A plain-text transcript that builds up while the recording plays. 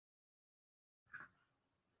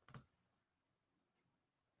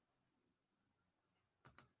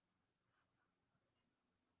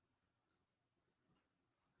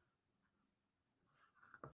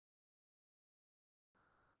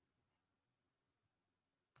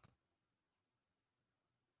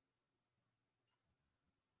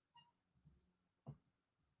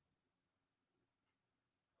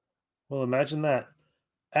Well, imagine that.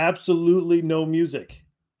 Absolutely no music.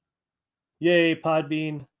 Yay,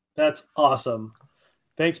 Podbean. That's awesome.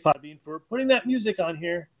 Thanks, Podbean, for putting that music on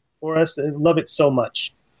here for us. I love it so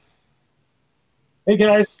much. Hey,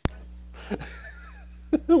 guys.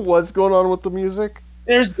 What's going on with the music?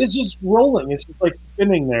 It's just rolling. It's just like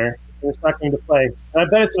spinning there, and it's not going to play. And I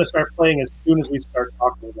bet it's going to start playing as soon as we start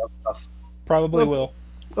talking about stuff. Probably Of, will.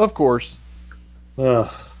 of course.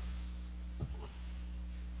 Ugh.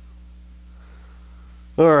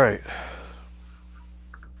 All right.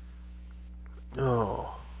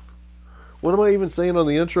 Oh. What am I even saying on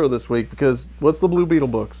the intro this week? Because what's the Blue Beetle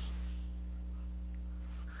books?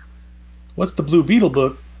 What's the Blue Beetle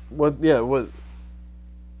book? What? Yeah. What?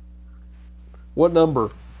 What number?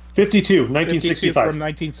 52, 52 1965. from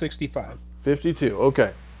 1965. 52.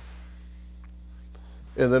 Okay.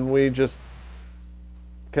 And then we just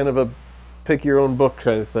kind of a pick your own book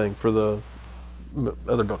kind of thing for the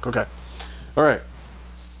other book. Okay. All right.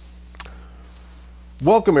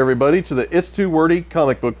 Welcome, everybody, to the It's Too Wordy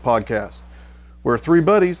comic book podcast, where three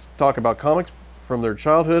buddies talk about comics from their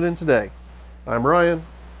childhood and today. I'm Ryan.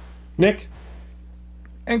 Nick?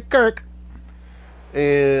 And Kirk.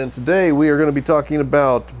 And today we are going to be talking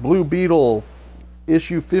about Blue Beetle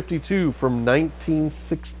issue 52 from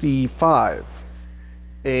 1965.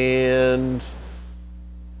 And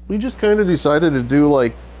we just kind of decided to do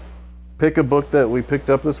like pick a book that we picked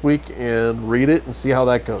up this week and read it and see how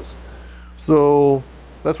that goes. So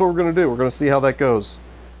that's what we're going to do. We're going to see how that goes.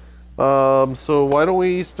 So why don't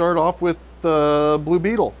we start off with Blue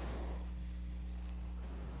Beetle?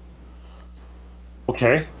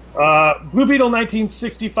 Okay. Blue Beetle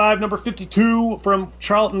 1965, number 52 from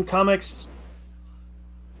Charlton Comics.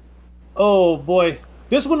 Oh boy.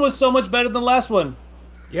 This one was so much better than the last one.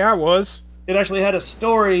 Yeah, it was. It actually had a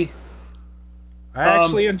story. I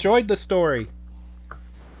actually enjoyed the story.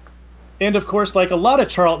 And of course, like a lot of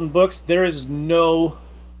Charlton books, there is no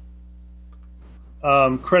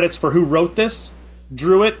credits for who wrote this,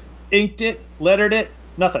 drew it, inked it, lettered it,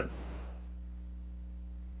 nothing.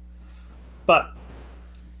 But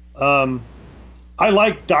I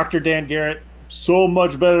like Dr. Dan Garrett so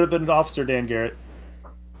much better than Officer Dan Garrett.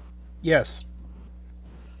 Yes.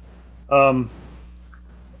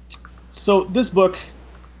 So this book,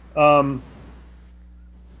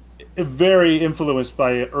 very influenced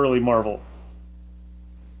by early Marvel.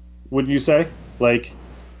 Wouldn't you say? Like,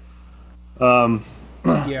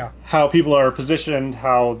 Yeah. how people are positioned,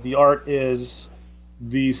 how the art is,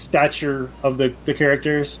 the stature of the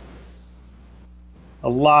characters. A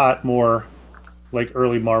lot more like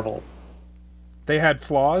early Marvel. They had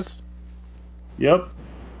flaws. Yep.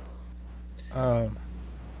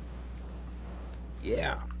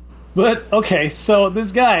 Yeah. But, okay, so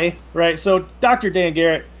this guy, right, so Dr. Dan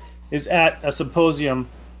Garrett is at a symposium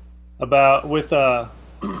with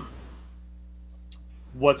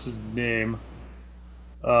what's his name?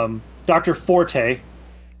 Dr. Forte.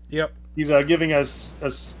 Yep. He's giving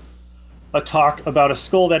us a talk about a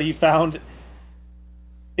skull that he found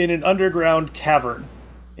in an underground cavern,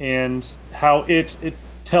 and how it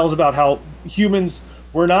tells about how humans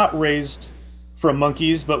were not raised from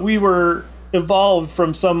monkeys, but we were evolved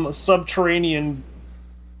from some subterranean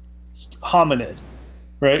hominid,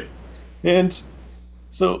 right? And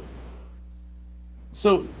so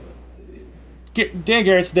Dan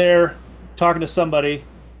Garrett's there talking to somebody,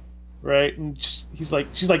 right? And she's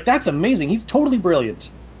like, that's amazing. He's totally brilliant.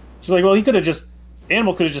 She's like, well,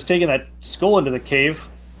 Animal could have just taken that skull into the cave.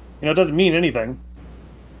 You know, it doesn't mean anything.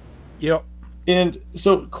 Yep. And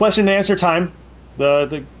so, question and answer time.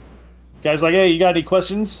 The guy's like, hey, you got any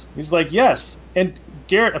questions? He's like, yes. And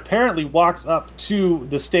Garrett apparently walks up to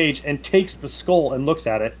the stage and takes the skull and looks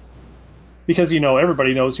at it. Because,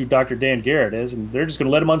 everybody knows who Dr. Dan Garrett is, and they're just going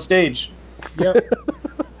to let him on stage. Yep.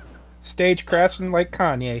 Stage crashing like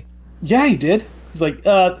Kanye. Yeah, he did. He's like,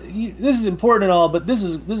 this is important and all, but this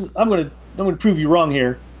is I'm going to prove you wrong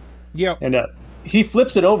here. Yep. And he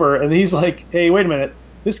flips it over, and he's like, hey, wait a minute.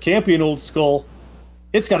 This can't be an old skull.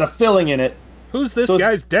 It's got a filling in it. Who's this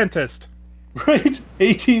guy's dentist? Right?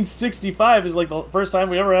 1865 is like the first time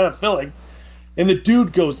we ever had a filling. And the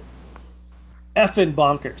dude goes effing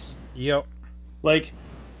bonkers. Yep. Like,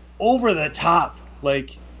 over the top.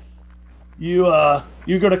 Like, you're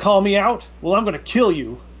going to call me out? Well, I'm going to kill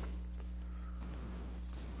you.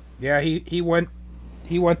 Yeah, he went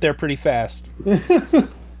there pretty fast.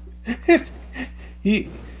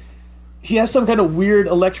 He has some kind of weird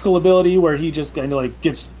electrical ability where he just kind of like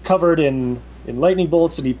gets covered in lightning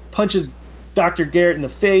bolts, and he punches Dr. Garrett in the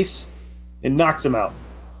face and knocks him out.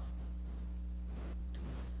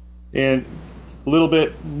 And a little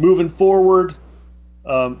bit moving forward,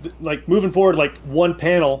 Like moving forward, like one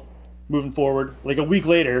panel moving forward, like a week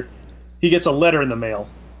later, he gets a letter in the mail,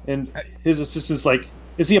 and his assistant's like,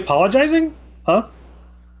 "Is he apologizing? Huh?"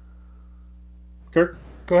 Kirk?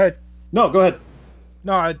 Go ahead. No, go ahead.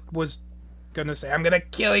 No, I was gonna say I'm gonna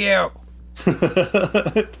kill you.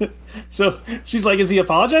 So she's like, "Is he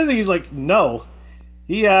apologizing?" He's like, "No."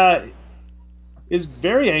 He is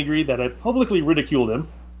very angry that I publicly ridiculed him,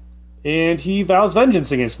 and he vows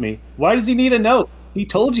vengeance against me. Why does he need a note? He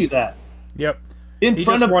told you that Yep. in He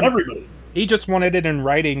front just of wanted- everybody. He just wanted it in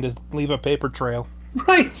writing to leave a paper trail.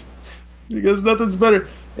 Right. Because nothing's better.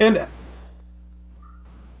 And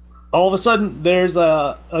all of a sudden, there's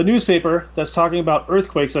a newspaper that's talking about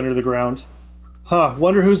earthquakes under the ground. Huh,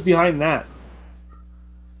 wonder who's behind that.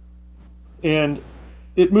 And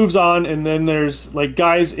it moves on, and then there's like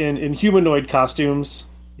guys in humanoid costumes,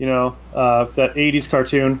 that 80s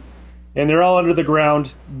cartoon. And they're all under the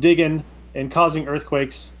ground, digging and causing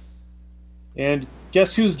earthquakes. And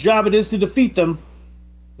guess whose job it is to defeat them?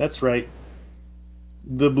 That's right.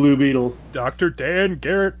 The Blue Beetle. Dr. Dan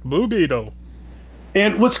Garrett Blue Beetle.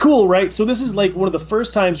 And what's cool, right? So this is like one of the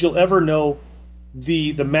first times you'll ever know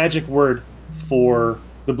the magic word for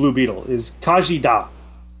the Blue Beetle is Kajida.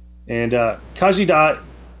 And Kajida,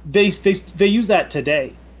 they use that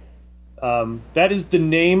today. That is the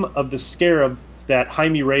name of the scarab that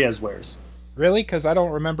Jaime Reyes wears. Really? Because I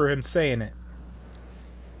don't remember him saying it.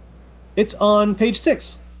 It's on page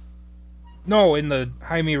 6. No, in the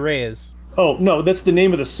Jaime Reyes. Oh, no, that's the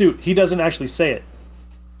name of the suit. He doesn't actually say it.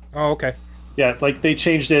 Oh, okay. Yeah, like they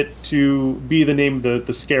changed it to be the name of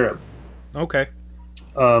the scarab. Okay.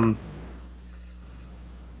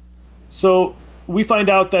 So we find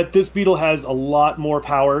out that this beetle has a lot more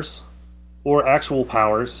powers, or actual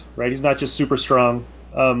powers, right? He's not just super strong.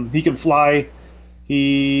 He can fly.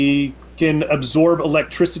 He can absorb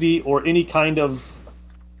electricity or any kind of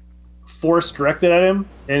force directed at him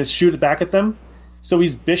and shoot it back at them. So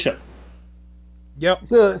he's Bishop. Yep.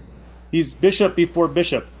 He's Bishop before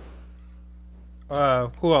Bishop.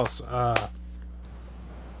 Who else?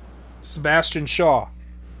 Sebastian Shaw.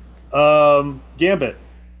 Gambit.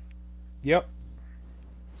 Yep.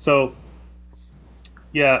 So,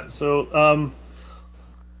 yeah, so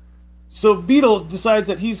Beetle decides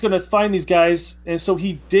that he's going to find these guys, and so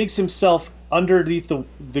he digs himself underneath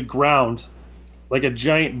the ground like a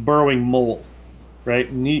giant burrowing mole, right?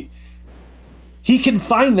 And he can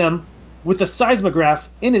find them with a seismograph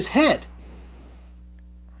in his head.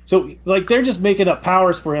 So, like, they're just making up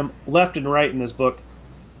powers for him left and right in this book.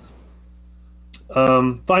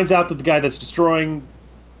 Finds out that the guy that's destroying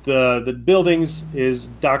the buildings is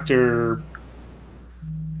Dr.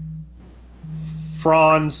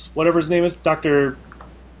 Franz, whatever his name is, Dr.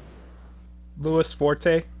 Louis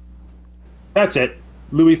Forte. That's it,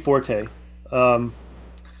 Louis Forte.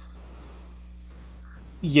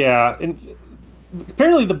 Yeah, and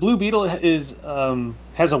apparently the Blue Beetle has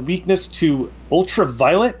a weakness to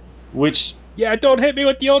ultraviolet, which Yeah, don't hit me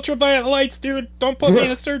with the ultraviolet lights, dude. Don't put me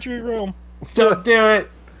in a surgery room. don't do it,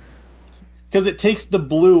 because it takes the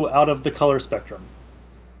blue out of the color spectrum.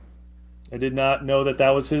 I did not know that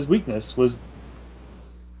was his weakness, was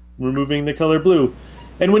removing the color blue.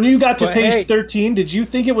 And when you got to But page hey. 13, did you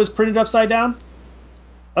think it was printed upside down?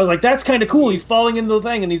 I was like, that's kind of cool. He's falling into the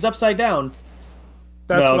thing and he's upside down.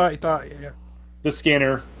 That's No. what I thought. Yeah. The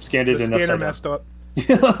scanner scanned it The and scanner upside messed up.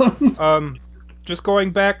 down. Just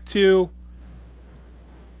going back to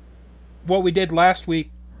what we did last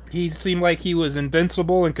week, he seemed like he was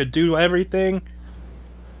invincible and could do everything.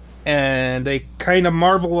 And they kind of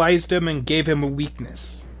marvelized him and gave him a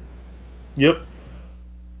weakness. Yep.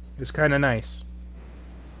 It was kind of nice.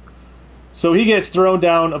 So he gets thrown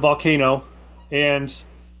down a volcano, and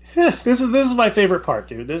this is my favorite part,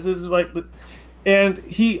 dude. This is like, and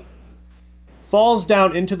he falls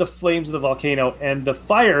down into the flames of the volcano, and the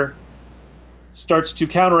fire starts to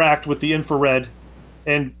counteract with the infrared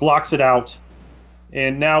and blocks it out.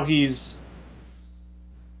 And now he's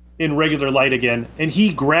in regular light again, and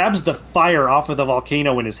he grabs the fire off of the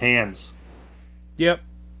volcano in his hands. Yep.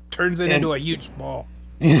 Turns it And- into a huge ball.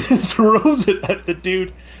 Throws it at the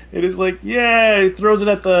dude. It is like, yeah, he throws it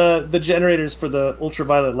at the generators for the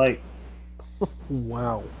ultraviolet light.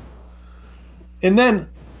 Wow. And then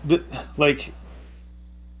the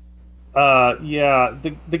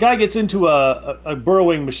guy gets into a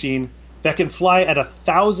burrowing machine that can fly at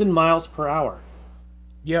 1,000 miles per hour.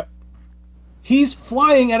 Yep. He's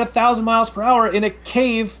flying at 1,000 miles per hour in a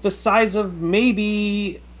cave the size of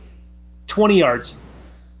maybe 20 yards.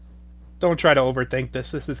 Don't try to overthink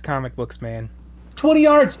this. This is comic books, man. 20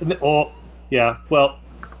 yards. Oh, yeah. Well,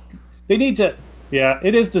 they need to. Yeah,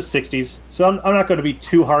 it is the 60s, so I'm not going to be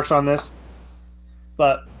too harsh on this,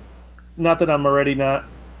 but not that I'm already not.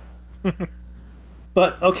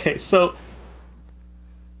 But okay, so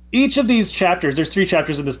each of these chapters, there's 3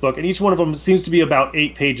 chapters in this book, and each one of them seems to be about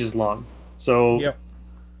 8 pages long. So Yep.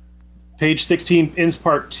 page 16 ends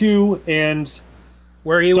part 2, and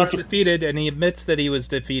Where he was Dr. defeated, and he admits that he was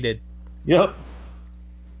defeated. yep,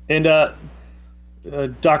 and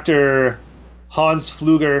Dr. Hans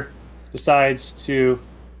Pfluger decides to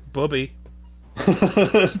Booby,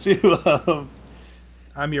 to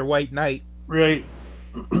I'm your white knight. right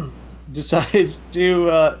decides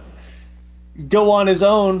to go on his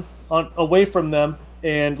own away from them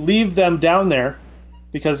and leave them down there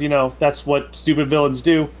because that's what stupid villains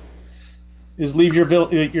do, is leave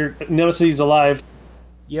your nemesis alive.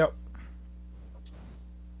 Yep.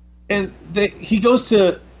 And he goes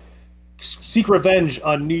to seek revenge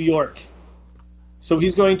on New York, so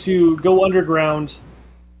he's going to go underground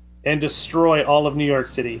and destroy all of New York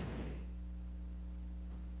City.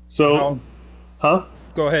 So huh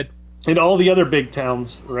Go ahead. and all the other big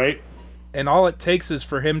towns, right? And all it takes is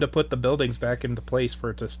for him to put the buildings back into place for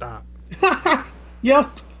it to stop. Yep.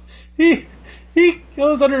 He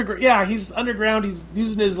goes underground. Yeah, he's underground. He's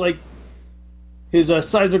using his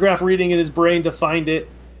seismograph reading in his brain to find it.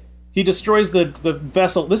 He destroys the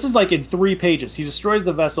vessel. This is like in 3 pages. He destroys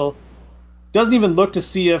the vessel. Doesn't even look to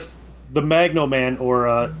see if the Magno Man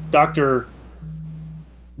or Dr.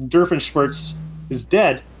 Doofenshmirtz is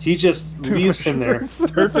dead. He just leaves him there.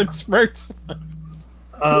 Perfect smirks.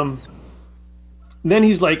 Then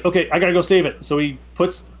he's like, okay, I gotta go save it. So he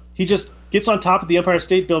just gets on top of the Empire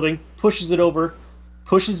State Building, pushes it over,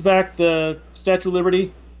 pushes back the Statue of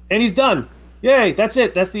Liberty, and he's done. Yay, that's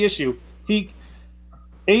it. That's the issue. He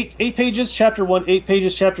 8 pages, chapter 1, 8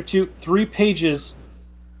 pages, chapter 2, 3 pages,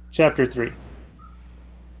 chapter 3.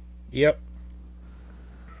 Yep.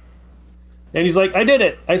 And he's like, I did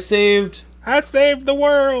it. I saved the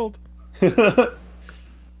world.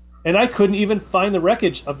 and I couldn't even find the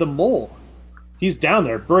wreckage of the mole. He's down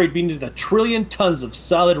there, buried beneath 1 trillion tons of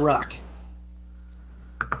solid rock.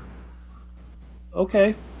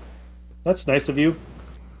 Okay. That's nice of you.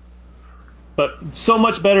 But so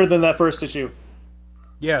much better than that first issue.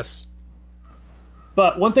 Yes.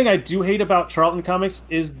 But one thing I do hate about Charlton Comics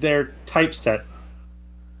is their typeset.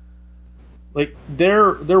 Like,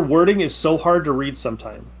 their wording is so hard to read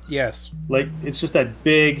sometimes. Yes. Like, it's just that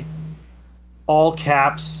big, all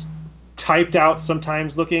caps, typed out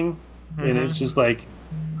sometimes looking. And it's just like,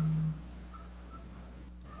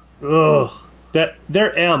 ugh. That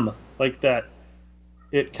their M, like that,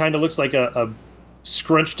 it kind of looks like a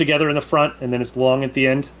scrunched together in the front, and then it's long at the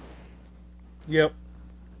end. Yep.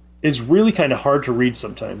 It's really kind of hard to read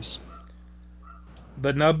sometimes.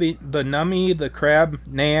 The Nummy, the Crab,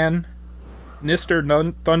 Nan, Nister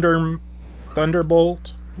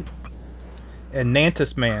Thunderbolt, and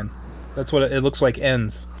Nantus Man. That's what it looks like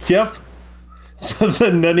ends. Yep.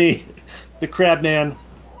 The Nunny, the Crabman.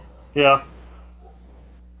 Yeah.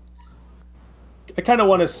 I kind of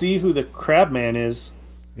want to see who the Crabman is.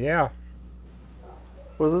 Yeah.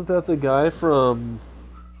 Wasn't that the guy from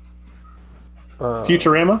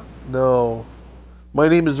Futurama? No. My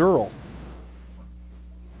Name is Earl.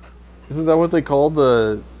 Isn't that what they called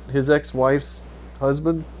his ex-wife's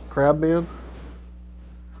husband, Crabman?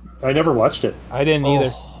 I never watched it. I didn't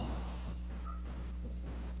either.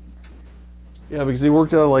 Yeah, because he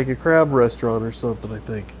worked out like a crab restaurant or something, I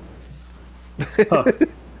think. Huh.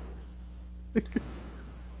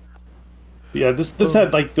 Yeah, this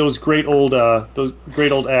had like those great old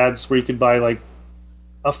ads where you could buy like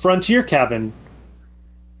a Frontier cabin,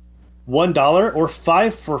 $1 or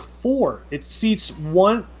 5 for 4. It seats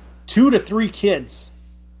 2 to 3 kids.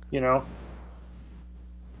 You know,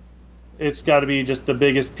 it's got to be just the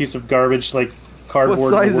biggest piece of garbage, like cardboard.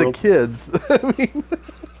 What size of kids? I mean,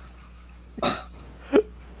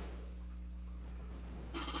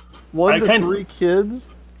 one to 3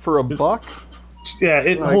 kids for $1? Yeah,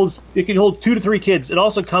 it can hold 2 to 3 kids. It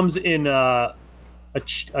also comes in a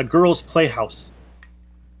girl's playhouse,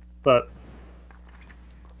 but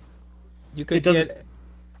you could get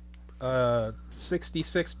a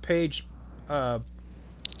 66-page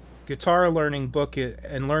guitar learning book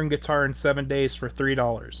and learn guitar in 7 days for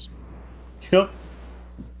 $3. Yep.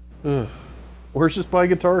 Where's just buy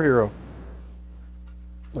Guitar Hero?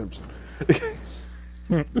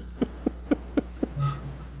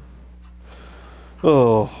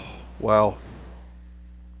 Oh, wow.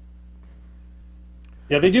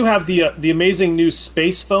 Yeah, they do have the amazing new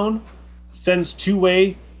Space Phone. Sends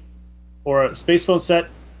 2-way, or a Space Phone set,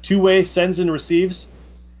 2-way, sends and receives.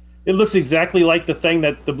 It looks exactly like the thing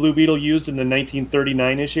that the Blue Beetle used in the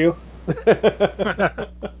 1939 issue.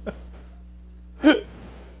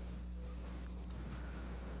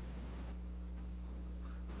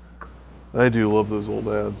 I do love those old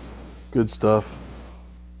ads. Good stuff.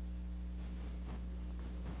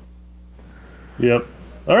 Yep.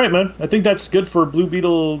 All right, man. I think that's good for Blue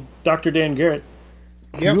Beetle Dr. Dan Garrett.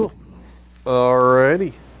 Yep. Cool.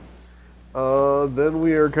 Alrighty. Then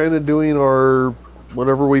we are kind of doing our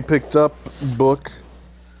whatever we picked up book.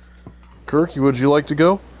 Kirk, would you like to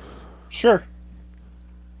go? Sure.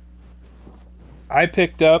 I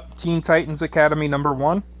picked up Teen Titans Academy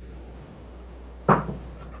 #1.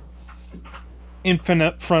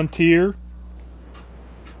 Infinite Frontier.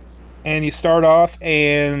 And you start off,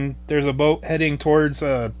 and there's a boat heading towards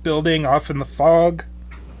a building off in the fog.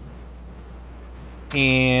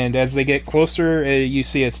 And as they get closer, you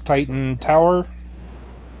see its Titan Tower.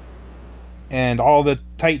 And all the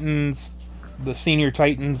Titans, the senior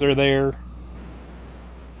Titans, are there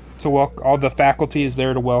to welcome. All the faculty is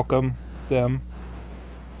there to welcome them.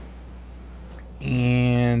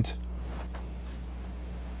 And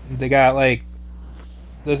they got like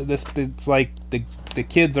this. It's like the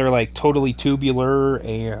kids are like totally tubular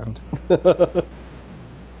and.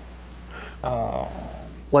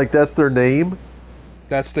 Like that's their name?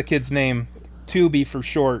 That's the kid's name. Tubi for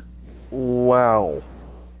short. Wow.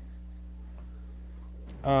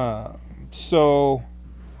 So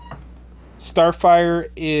Starfire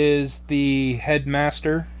is the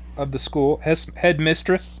headmaster of the school,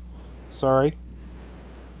 headmistress. Sorry.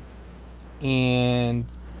 And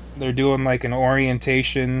they're doing like an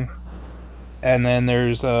orientation, and then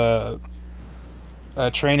there's a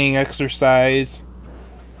training exercise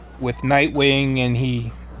with Nightwing, and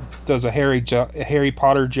he does a Harry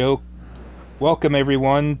Potter joke. Welcome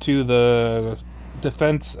everyone to the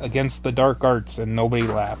defense against the dark arts, and nobody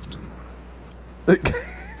laughed.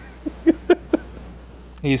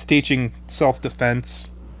 He's teaching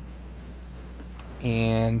self-defense,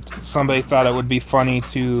 and somebody thought it would be funny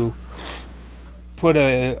to put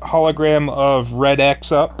a hologram of Red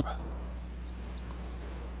X up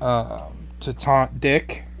to taunt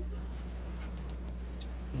Dick.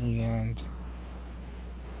 And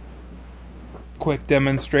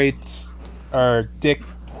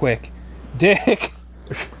Dick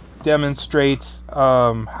demonstrates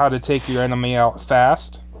how to take your enemy out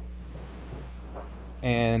fast.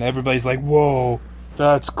 And everybody's like, whoa,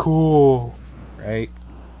 that's cool, right?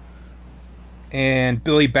 And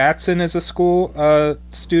Billy Batson is a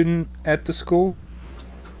student at the school.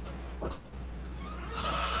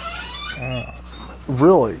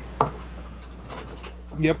 Really?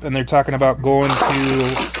 Yep, and they're talking about going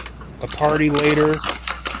to a party later.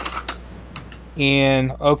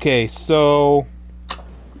 And okay, so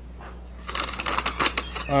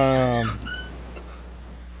the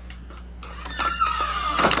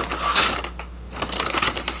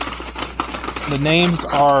names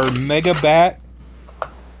are Megabat,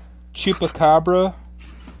 Chupacabra,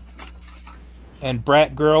 and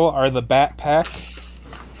Brat Girl are the Bat Pack.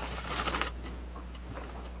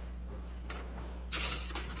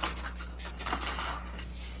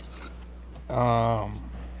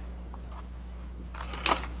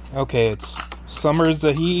 Okay, it's Summer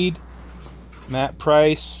Zahid, Matt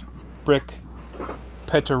Price, Brick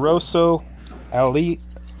Petaroso,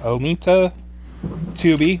 Alnita,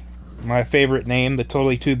 Tubi, my favorite name, the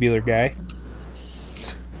totally tubular guy,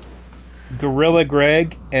 Gorilla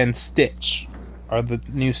Greg, and Stitch are the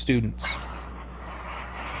new students.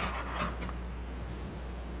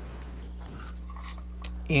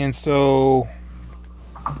 And so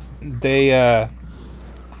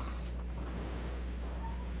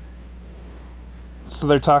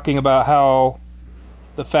they're talking about how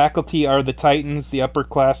the faculty are the Titans, the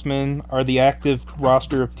upperclassmen are the active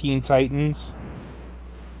roster of Teen Titans,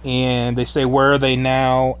 and they say where are they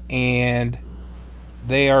now, and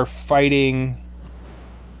they are fighting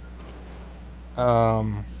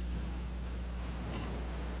some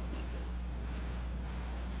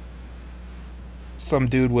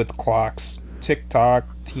dude with clocks. TikTok,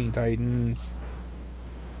 Teen Titans,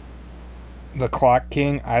 the Clock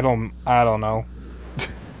King. I don't know.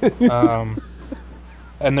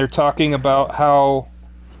 And they're talking about how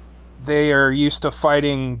they are used to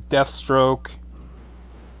fighting Deathstroke,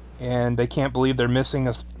 and they can't believe they're missing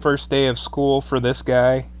a first day of school for this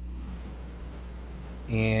guy.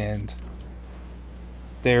 And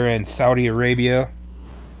they're in Saudi Arabia,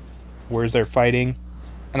 where they're fighting.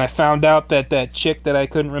 And I found out that chick that I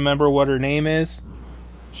couldn't remember what her name is,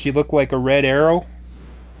 she looked like a Red Arrow.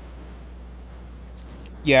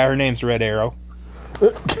 Yeah, her name's Red Arrow.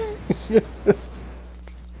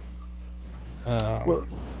 Well,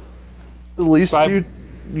 at least Cy-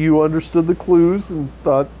 you understood the clues and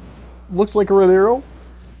thought, looks like a red arrow.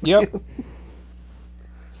 Yep.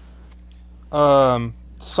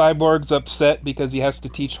 Cyborg's upset because he has to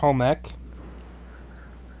teach home ec,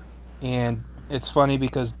 and it's funny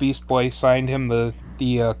because Beast Boy signed him the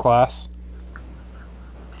class.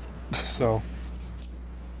 So,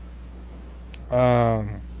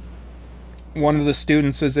 um, one of the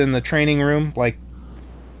students is in the training room. Like,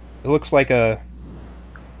 it looks like a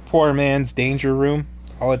poor man's danger room.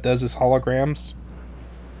 All it does is holograms.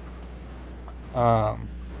 Um,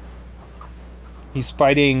 he's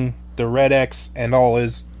fighting the Red X and all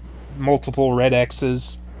his multiple Red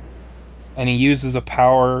X's, and he uses a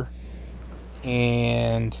power.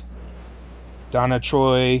 And Donna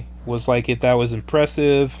Troy was like, "It that was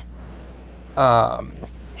impressive." Um,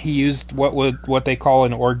 he used what they call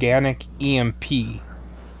an organic EMP.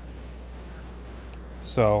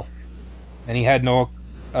 So, and he had no.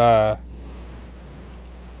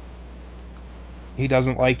 He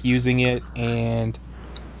doesn't like using it, and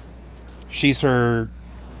she's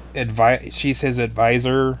she's his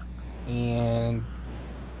advisor, and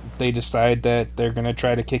they decide that they're gonna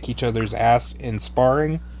try to kick each other's ass in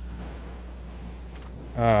sparring.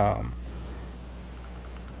 Um,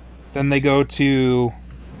 then they go to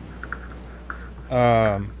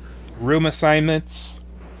room assignments,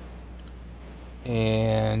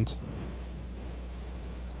 and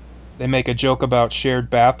they make a joke about shared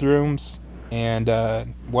bathrooms. And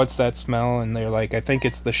what's that smell? And they're like, I think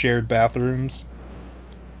it's the shared bathrooms.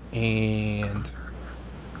 And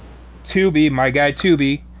Tubi, my guy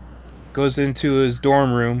Tubi, goes into his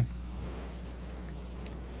dorm room,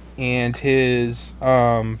 and his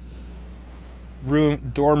dorm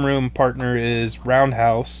room partner is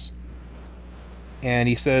Roundhouse, and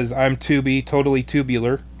he says, "I'm Tubi, totally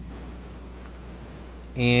tubular."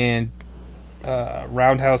 And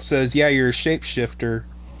Roundhouse says, "Yeah, you're a shapeshifter,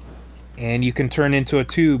 and you can turn into a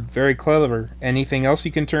tube. Very clever. Anything else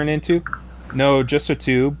you can turn into?" "No, just a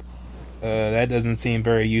tube." That doesn't seem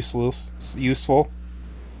very useful.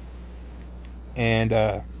 And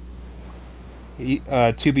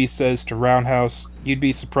Tubi says to Roundhouse, "You'd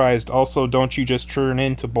be surprised. Also, don't you just turn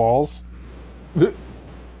into balls?"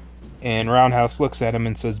 And Roundhouse looks at him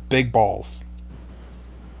and says, "Big balls."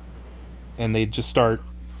 And they just start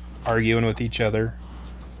arguing with each other.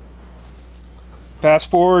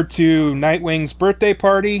 Fast forward to Nightwing's birthday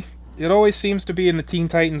party. It always seems to be in the Teen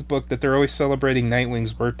Titans book that they're always celebrating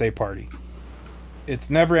Nightwing's birthday party. It's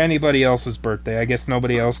never anybody else's birthday. I guess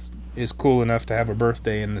nobody else is cool enough to have a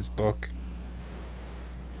birthday in this book.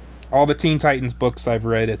 All the Teen Titans books I've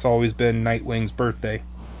read, it's always been Nightwing's birthday.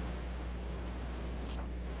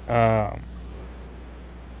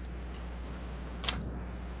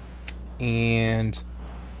 And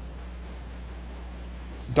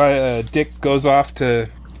Dick goes off to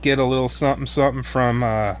get a little something from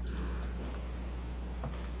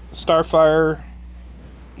Starfire,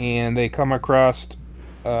 and they come across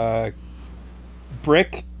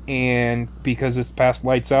Brick, and because it's past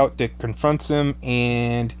lights out, Dick confronts him,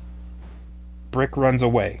 and Brick runs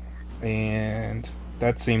away. And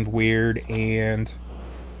that seemed weird, and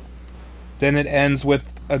then it ends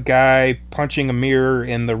with a guy punching a mirror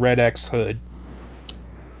in the Red X hood.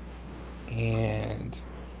 And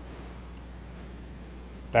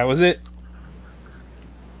that was it.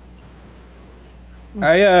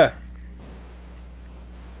 I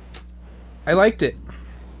liked it.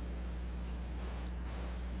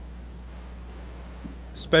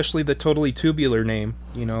 Especially the totally tubular name,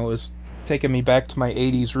 you know, is taking me back to my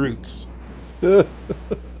 80s roots. The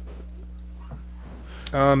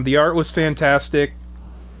art was fantastic,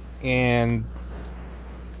 and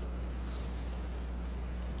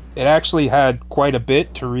it actually had quite a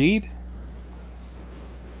bit to read.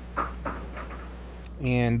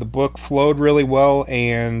 And the book flowed really well,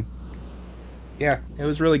 and yeah, it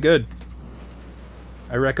was really good.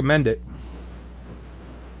 I recommend it.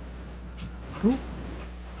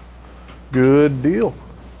 Good deal.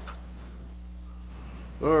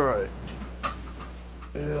 All right.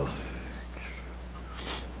 Yeah.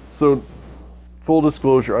 So, full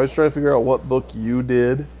disclosure, I was trying to figure out what book you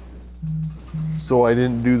did, so I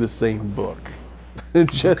didn't do the same book.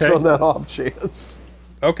 Just Okay. on that off chance.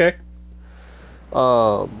 Okay.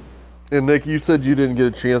 And Nick, you said you didn't get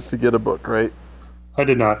a chance to get a book, right? I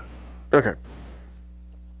did not. Okay.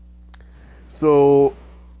 So,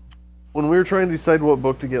 when we were trying to decide what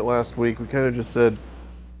book to get last week, we kind of just said,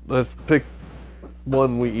 let's pick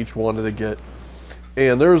one we each wanted to get.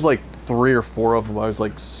 And there was like 3 or 4 of them I was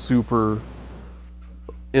like super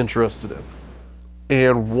interested in.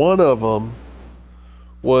 And one of them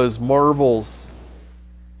was Marvel's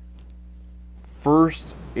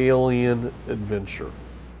first Alien adventure.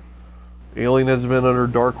 Alien has been under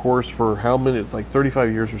Dark Horse for how many? Like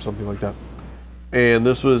 35 years or something like that. And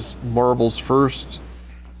this was Marvel's first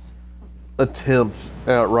attempt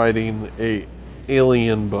at writing a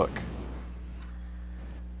Alien book.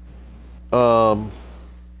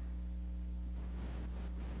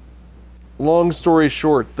 Long story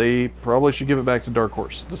short, they probably should give it back to Dark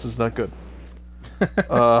Horse. This is not good.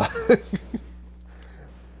 uh,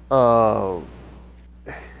 uh,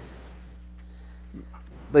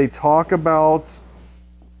 they talk about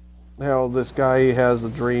how this guy has a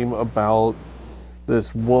dream about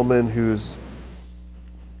this woman who's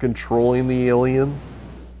controlling the aliens,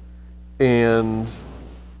 and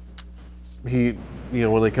he,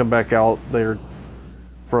 when they come back out there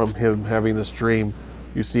from him having this dream,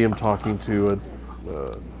 you see him talking to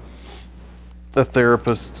a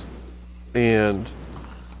therapist, and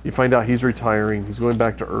you find out he's retiring. He's going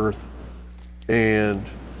back to Earth, and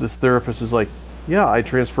this therapist is like, "Yeah, I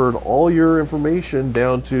transferred all your information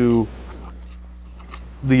down to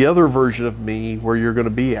the other version of me where you're going to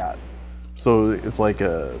be at." So it's like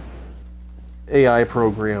a AI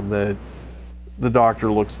program that the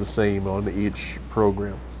doctor looks the same on each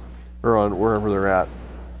program or on wherever they're at.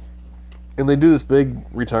 And they do this big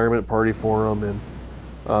retirement party for him, and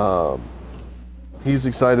he's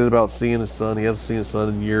excited about seeing his son. He hasn't seen his son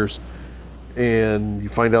in years, and you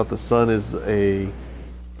find out the son is a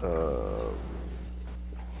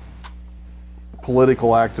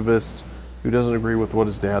political activist who doesn't agree with what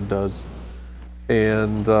his dad does,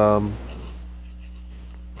 and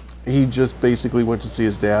he just basically went to see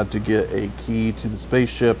his dad to get a key to the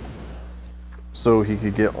spaceship so he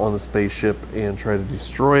could get on the spaceship and try to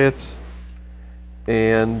destroy it.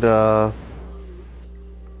 And there's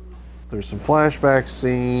some flashback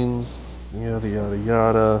scenes, yada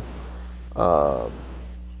yada yada.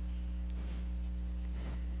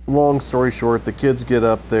 Long story short, the kids get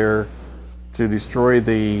up there to destroy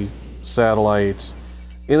the satellite,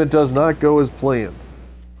 and it does not go as planned.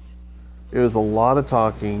 It was a lot of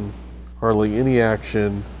talking, hardly any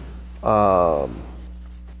action. You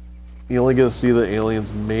only get to see the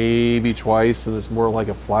aliens maybe twice, and it's more like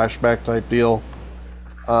a flashback type deal.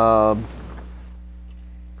 The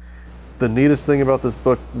neatest thing about this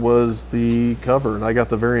book was the cover, and I got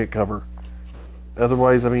the variant cover.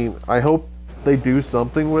 Otherwise, I mean, I hope they do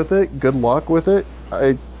something with it. Good luck with it.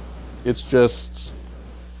 It's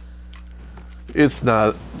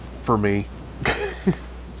not for me.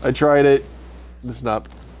 I tried it. It's not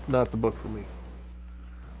the book for me.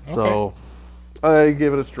 Okay. So I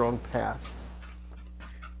give it a strong pass.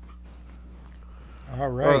 All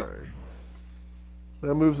right.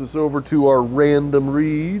 That moves us over to our random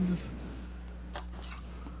reads.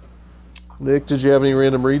 Nick, did you have any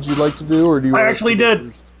random reads you'd like to do, or do you? I actually did.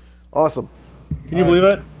 First? Awesome. Can you believe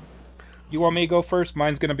it? You want me to go first?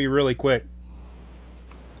 Mine's going to be really quick.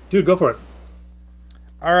 Dude, go for it.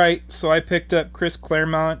 All right, so I picked up Chris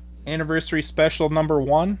Claremont Anniversary Special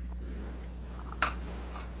 #1.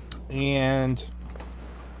 And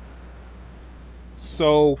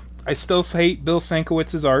so I still hate Bill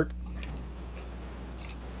Sienkiewicz's art.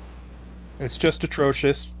 It's just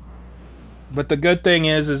atrocious. But the good thing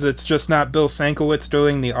is it's just not Bill Sienkiewicz's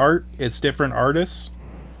doing the art. It's different artists.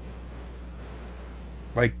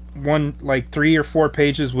 Like 3 or 4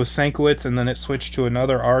 pages was Sienkiewicz's, and then it switched to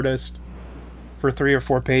another artist for 3 or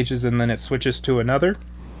 4 pages, and then it switches to another.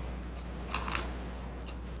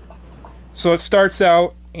 So it starts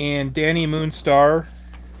out, and Dani Moonstar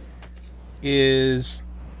is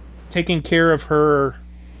taking care of her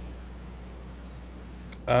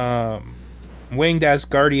winged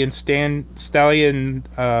Asgardian stallion,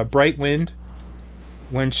 Brightwind,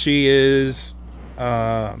 when she is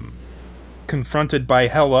confronted by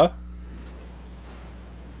Hela,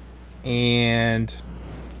 and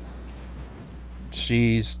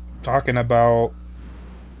she's talking about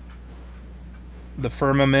the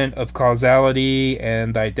firmament of causality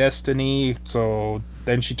and thy destiny. So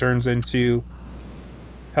then she turns into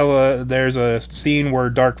Hela. There's a scene where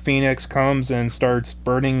Dark Phoenix comes and starts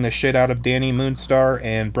burning the shit out of Dani Moonstar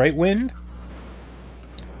and Brightwind,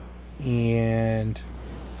 and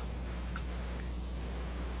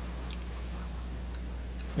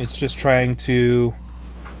it's just trying to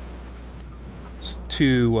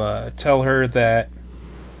tell her that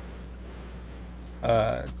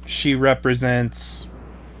she represents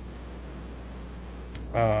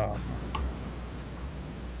I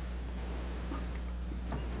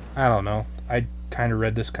don't know. I kind of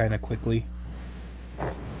read this kind of quickly.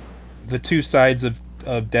 The two sides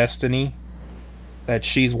of destiny. that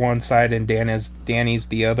she's one side and Danny's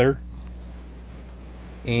the other.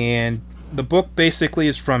 And the book basically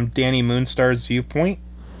is from Danny Moonstar's viewpoint.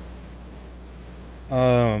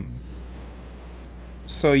 So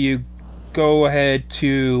you go ahead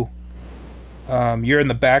to you're in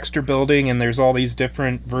the Baxter building, and there's all these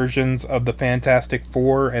different versions of the Fantastic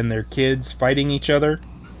Four and their kids fighting each other.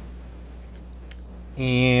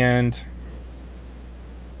 And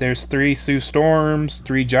there's 3 Sue Storms,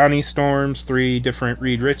 3 Johnny Storms, 3 different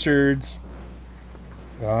Reed Richards.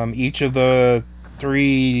 Each of the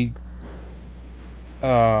 3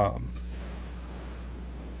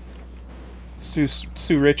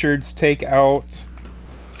 Sue Richards take out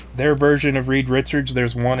their version of Reed Richards.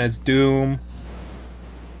 There's one as Doom.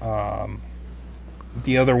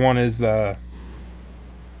 The other one is okay,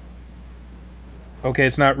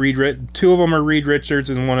 it's not Reed. 2 of them are Reed Richards,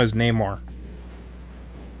 and one is Namor.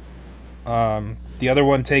 The other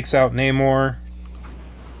one takes out Namor,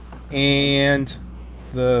 and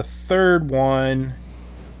the third one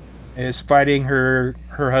is fighting her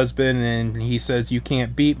husband, and he says, "You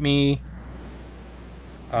can't beat me."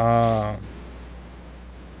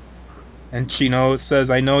 And she says,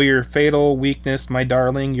 "I know your fatal weakness, my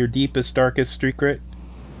darling, your deepest, darkest secret."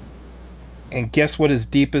 And guess what his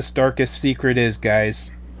deepest, darkest secret is,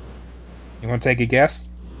 guys? You want to take a guess?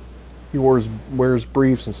 He wears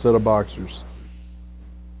briefs instead of boxers.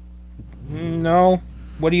 No.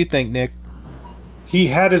 What do you think, Nick? He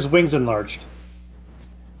had his wings enlarged.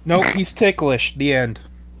 Nope, he's ticklish. The end.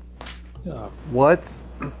 What?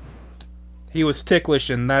 He was ticklish,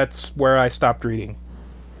 and that's where I stopped reading.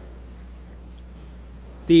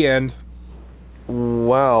 The end.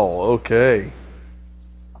 Wow, okay.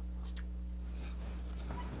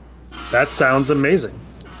 That sounds amazing.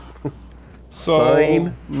 So,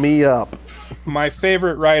 sign me up. My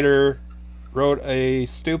favorite writer wrote a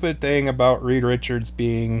stupid thing about Reed Richards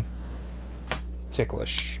being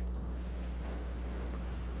ticklish.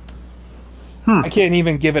 I can't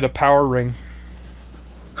even give it a power ring.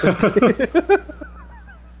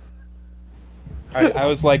 I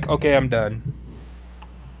was like, okay, I'm done.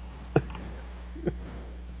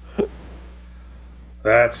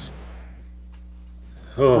 That's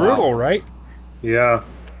Brutal, right? Yeah.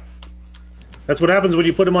 That's what happens when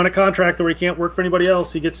you put him on a contract where he can't work for anybody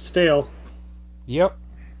else. He gets stale. Yep.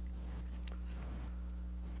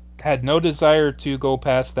 Had no desire to go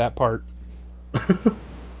past that part.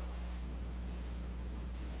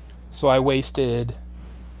 So I wasted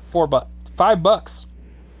 $5.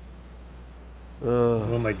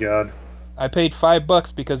 Oh my god. I paid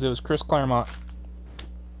 $5 because it was Chris Claremont.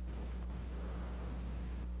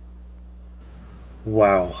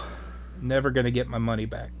 Wow. Never gonna get my money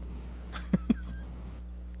back.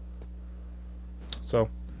 So,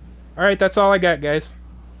 alright, that's all I got, guys.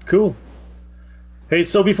 Cool. Hey,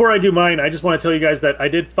 so before I do mine, I just want to tell you guys that I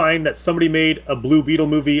did find that somebody made a Blue Beetle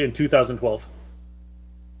movie in 2012.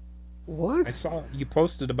 What? I saw you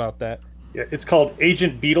posted about that. Yeah, it's called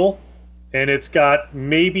Agent Beetle, and it's got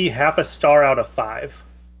maybe half a star out of 5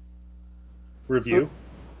 review.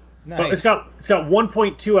 Nice. Well, it's got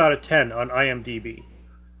 1.2 out of 10 on IMDb.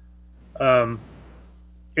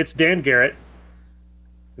 It's Dan Garrett.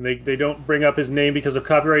 And they don't bring up his name because of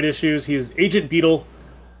copyright issues. He's Agent Beetle,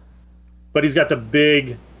 but he's got the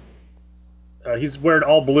big. He's wearing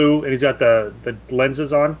all blue, and he's got the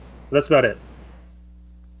lenses on. That's about it.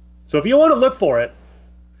 So if you want to look for it,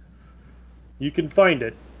 you can find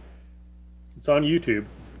it. It's on YouTube.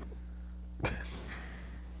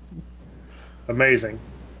 Amazing.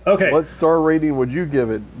 Okay. What star rating would you give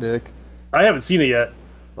it, Nick? I haven't seen it yet.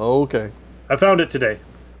 Oh, okay. I found it today.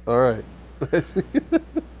 All right.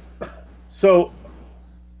 So,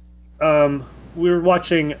 we were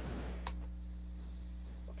watching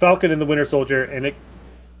Falcon and the Winter Soldier, and it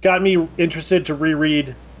got me interested to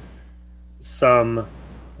reread some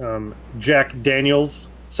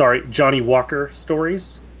Johnny Walker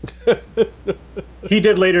stories. He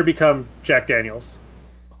did later become Jack Daniels.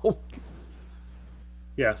 Oh.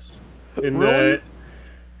 Yes. Really?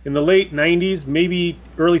 In the late 90s, maybe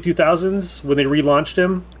early 2000s, when they relaunched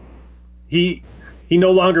him, he no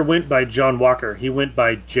longer went by John Walker. He went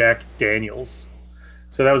by Jack Daniels.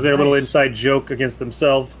 So that was their little inside joke against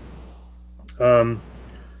themselves.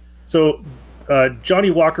 So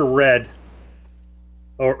Johnny Walker Red,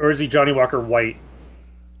 or is he Johnny Walker White?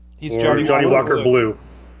 He's or Johnny Walker Blue.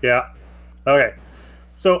 Yeah. Okay.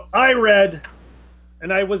 So I read,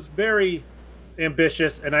 and I was very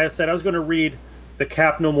ambitious, and I said I was going to read the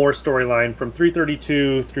Cap No More storyline from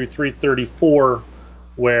 332 through 334,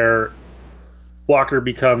 where Walker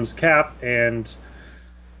becomes Cap and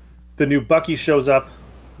the new Bucky shows up,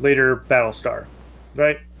 later Battlestar.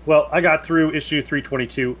 right? Well, I got through issue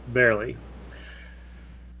 322 barely.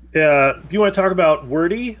 If you want to talk about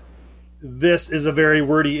wordy, this is a very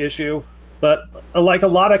wordy issue. But like a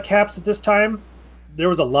lot of caps at this time, there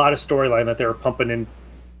was a lot of storyline that they were pumping in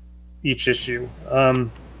each issue.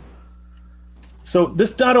 So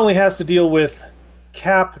this not only has to deal with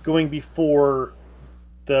Cap going before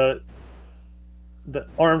the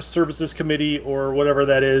Armed Services Committee or whatever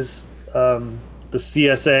that is, the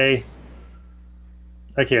CSA.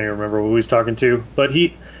 I can't even remember who he's talking to, but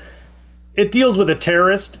it deals with a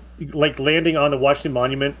terrorist like landing on the Washington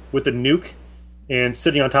Monument with a nuke and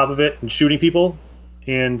sitting on top of it and shooting people,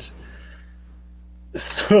 and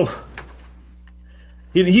so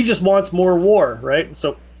he just wants more war, right?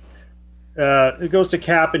 So it goes to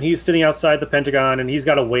Cap, and he's sitting outside the Pentagon, and he's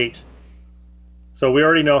got to wait. So we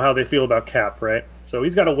already know how they feel about Cap, right? So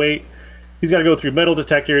he's got to wait. He's got to go through metal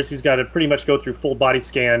detectors. He's got to pretty much go through full body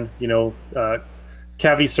scan,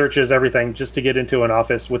 cavity searches, everything, just to get into an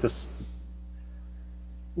office with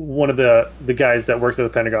one of the guys that works at the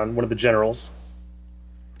Pentagon, one of the generals.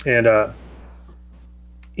 And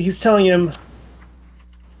he's telling him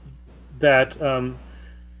that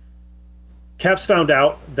Cap's found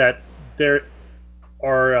out that they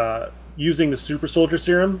are using the super soldier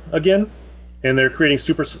serum again, and they're creating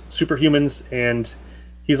superhumans. And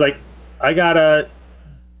he's like, I gotta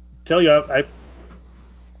tell you,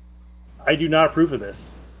 I do not approve of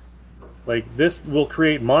this. Like, this will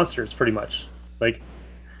create monsters, pretty much. Like,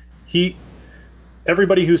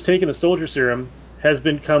 everybody who's taken the soldier serum has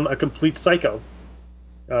become a complete psycho.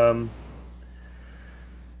 And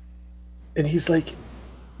he's like,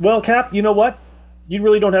 well, Cap, you know what? You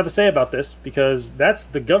really don't have a say about this, because that's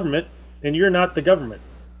the government, and you're not the government,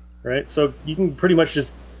 right? So you can pretty much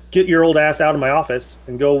just get your old ass out of my office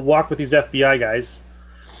and go walk with these FBI guys.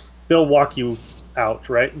 They'll walk you out,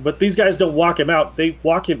 right? But these guys don't walk him out. They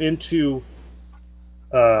walk him into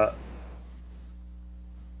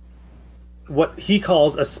what he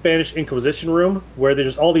calls a Spanish Inquisition room, where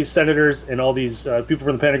there's all these senators and all these people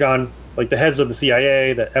from the Pentagon, like the heads of the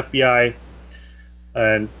CIA, the FBI,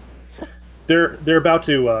 and they're about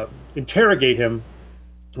to interrogate him.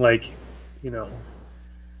 Like,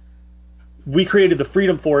 we created the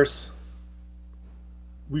Freedom Force.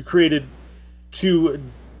 We created to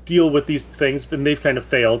deal with these things, and they've kind of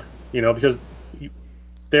failed, because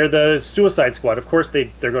they're the Suicide Squad. Of course they're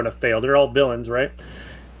going to fail. They're all villains, right?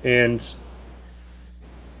 And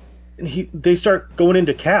they start going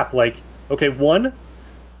into Cap like, okay, one,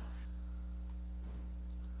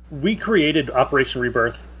 we created Operation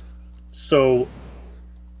Rebirth, so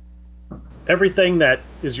everything that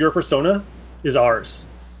is your persona is ours.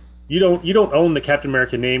 You don't own the Captain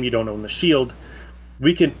America name. You don't own the shield.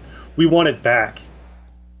 We want it back,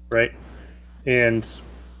 right? And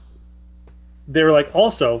they were like,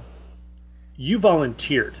 also, you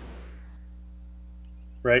volunteered,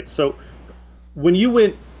 right? So when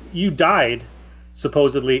you died,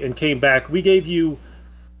 supposedly, and came back, we gave you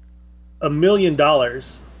 $1 million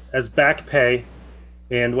as back pay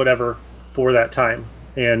and whatever for that time.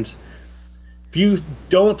 And if you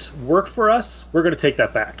don't work for us, we're going to take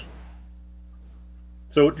that back.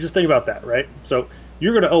 So just think about that, right? So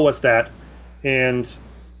you're going to owe us that, and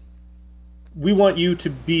we want you to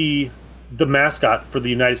be the mascot for the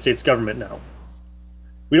United States government now.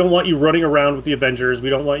 We don't want you running around with the Avengers. We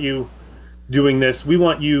don't want you doing this. We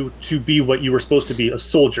want you to be what you were supposed to be, a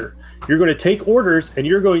soldier. You're going to take orders, and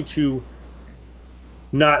you're going to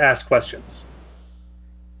not ask questions.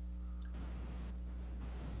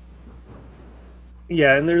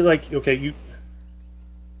 Yeah, and they're like, okay,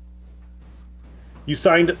 you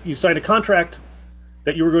signed a contract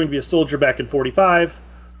that you were going to be a soldier back in 45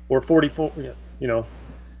 or 44,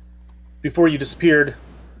 before you disappeared,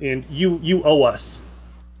 and you owe us,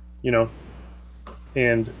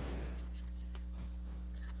 and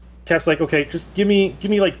Cap's like, okay, just give me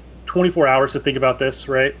like 24 hours to think about this,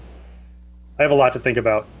 right? I have a lot to think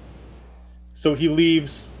about. So he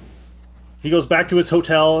leaves. He goes back to his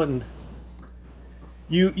hotel, and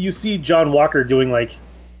you see John Walker doing like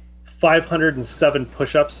 507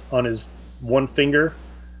 push-ups on his one finger,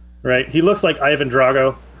 right? He looks like Ivan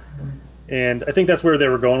Drago, and I think that's where they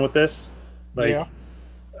were going with this. Like, yeah.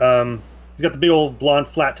 He's got the big old blonde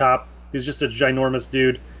flat top. He's just a ginormous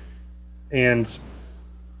dude, and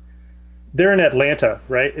they're in Atlanta,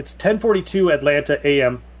 right? It's 10:42 Atlanta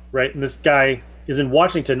a.m., right? And this guy is in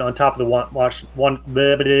Washington on top of the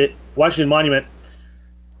Washington Monument,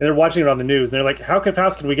 and they're watching it on the news. And they're like, how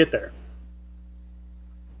fast can we get there?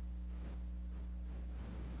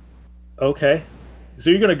 Okay. So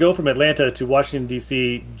you're going to go from Atlanta to Washington,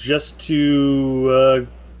 D.C. just to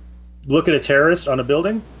look at a terrorist on a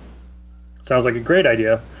building. Sounds like a great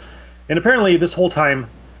idea. And apparently, this whole time,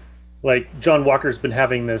 like John Walker's been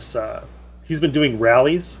having this. He's been doing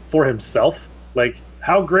rallies for himself. Like,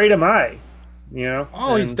 how great am I? You know?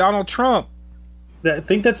 Oh, he's Donald Trump. I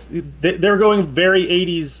think they're going very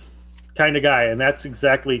 80s kind of guy, and that's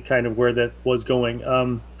exactly kind of where that was going.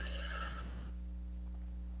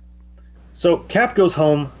 So Cap goes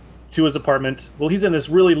home to his apartment. Well, he's in this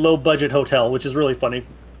really low budget hotel, which is really funny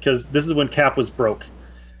because this is when Cap was broke,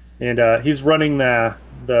 and he's running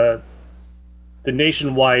the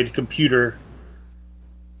nationwide computer,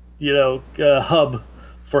 hub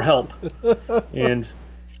for help, and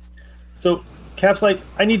so Cap's like,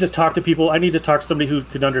 I need to talk to people. I need to talk to somebody who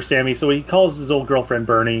could understand me. So he calls his old girlfriend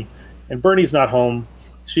Bernie, and Bernie's not home.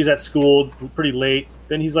 She's at school pretty late.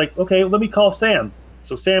 Then he's like, okay, let me call Sam.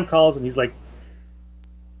 So Sam calls, and he's like,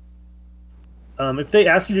 if they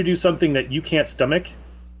ask you to do something that you can't stomach,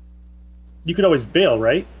 you could always bail,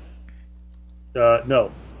 right? No.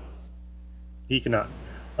 He cannot.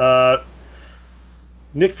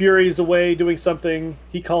 Nick Fury's away doing something.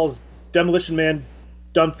 He calls Demolition Man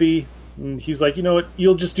Dunphy, and he's like, you know what?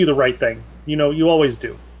 You'll just do the right thing. You always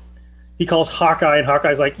do. He calls Hawkeye, and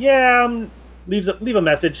Hawkeye's like, yeah, leave a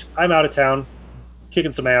message. I'm out of town,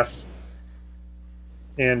 kicking some ass.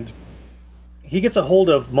 And he gets a hold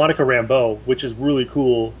of Monica Rambeau, which is really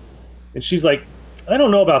cool. And she's like, I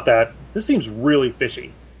don't know about that. This seems really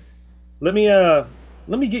fishy. Let me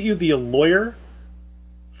get you the lawyer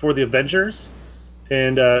for the Avengers,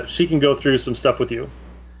 and she can go through some stuff with you.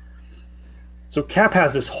 So Cap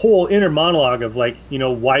has this whole inner monologue of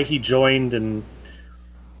why he joined and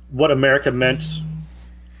what America meant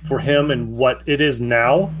for him and what it is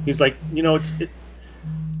now. He's like,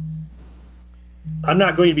 I'm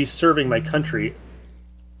not going to be serving my country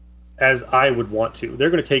as I would want to. They're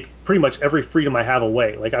going to take pretty much every freedom I have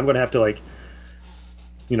away. Like, I'm going to have to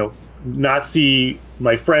not see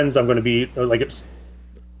my friends. I'm going to be like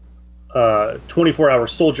a 24-hour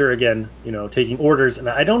soldier again, taking orders, and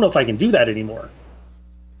I don't know if I can do that anymore.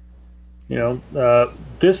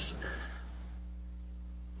 This.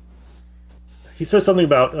 He says something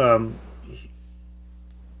about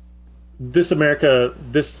this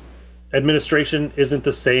administration isn't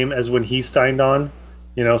the same as when he signed on.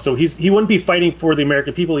 So he wouldn't be fighting for the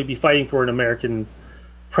American people. He'd be fighting for an American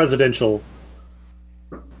presidential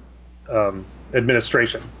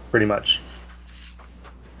administration, pretty much.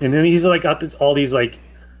 And then he's like got all these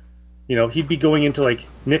he'd be going into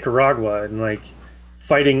Nicaragua and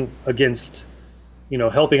fighting against,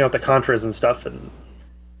 helping out the Contras and stuff, and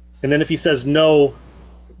then if he says no,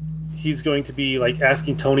 he's going to be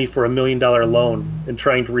asking Tony for $1 million loan and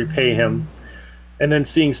trying to repay him, and then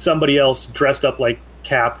seeing somebody else dressed up like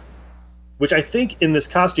Cap, which I think in this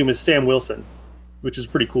costume is Sam Wilson, which is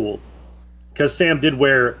pretty cool because Sam did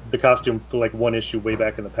wear the costume for one issue way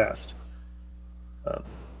back in the past.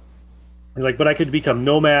 He's like, but I could become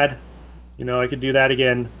Nomad, I could do that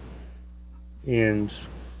again. And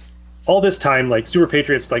all this time, Super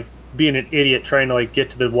Patriot's being an idiot trying to get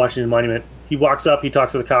to the Washington Monument. He walks up, he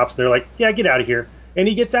talks to the cops, and they're like, yeah, get out of here. And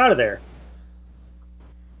he gets out of there.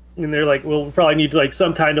 And they're like, well, we probably need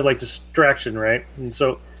some kind of distraction, right? And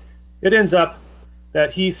so it ends up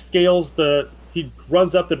that he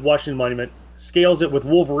runs up the Washington Monument, scales it with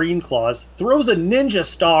Wolverine claws, throws a ninja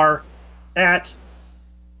star at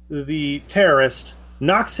the terrorist,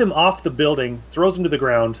 knocks him off the building, throws him to the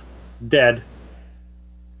ground, dead.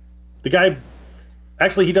 The guy,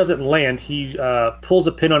 actually, he doesn't land. He pulls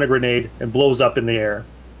a pin on a grenade and blows up in the air.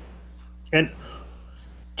 And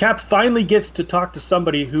Cap finally gets to talk to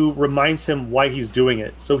somebody who reminds him why he's doing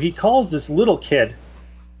it. So he calls this little kid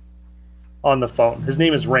on the phone. His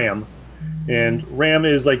name is Ram. And Ram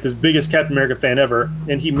is this biggest Captain America fan ever.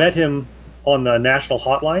 And he met him on the national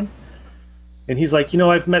hotline. And he's like,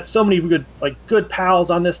 I've met so many good pals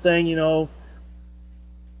on this thing, and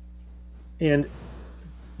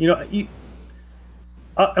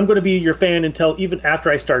I'm going to be your fan until even after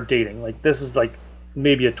I start dating. This is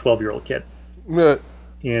maybe a 12-year-old kid. Yeah.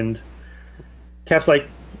 And Cap's like,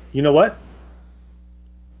 you know what?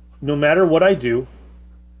 No matter what I do,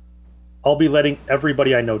 I'll be letting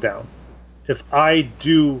everybody I know down. If I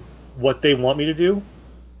do what they want me to do,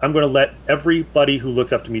 I'm going to let everybody who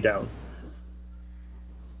looks up to me down.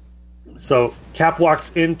 So Cap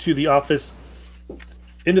walks into the office,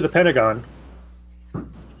 into the Pentagon,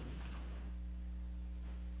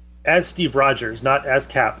 as Steve Rogers, not as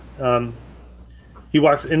Cap. He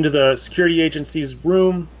walks into the security agency's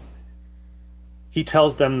room. He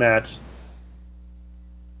tells them that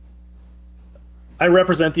I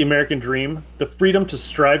represent the American dream, the freedom to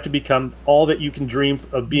strive to become all that you can dream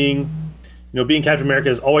of being. Being Captain America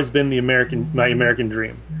has always been my American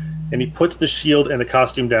dream. And he puts the shield and the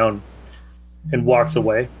costume down and walks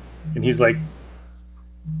away. And he's like,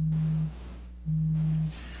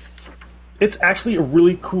 it's actually a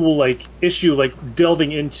really cool like issue, like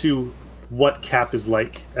delving into what Cap is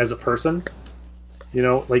like as a person.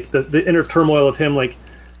 Like the inner turmoil of him. Like,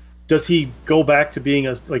 does he go back to being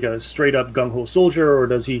a straight up gung ho soldier, or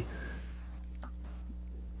does he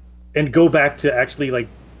and go back to actually like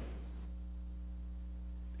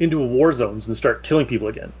into war zones and start killing people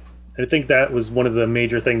again? And I think that was one of the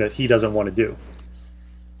major thing that he doesn't want to do.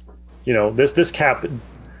 This Cap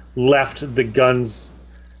left the guns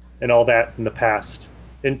and all that in the past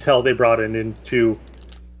until they brought it into,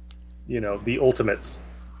 the Ultimates.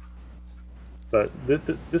 But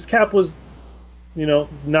this Cap was,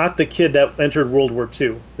 not the kid that entered World War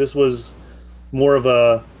II. This was more of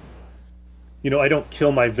a, I don't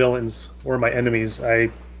kill my villains or my enemies. I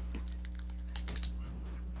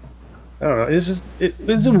don't know.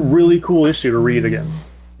 It's a really cool issue to read again.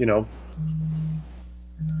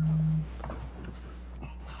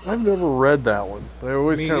 I've never read that one. I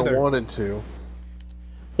always Me kind of either. wanted to.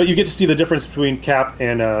 But you get to see the difference between Cap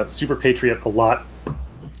and Super Patriot a lot,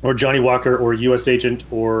 or Johnny Walker, or U.S. Agent,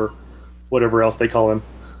 or whatever else they call him.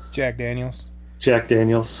 Jack Daniels. Jack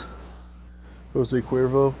Daniels. Jose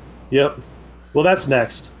Cuervo. Yep. Well, that's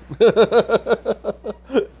next.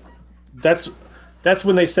 That's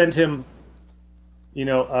when they send him.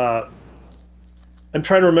 I'm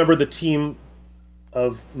trying to remember the team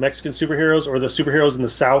of Mexican superheroes or the superheroes in the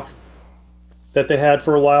South that they had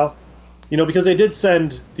for a while. Because they did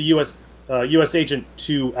send the U.S. Agent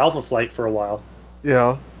to Alpha Flight for a while.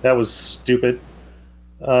 Yeah. That was stupid.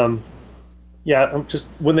 I'm just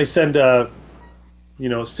when they send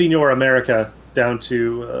Senor America down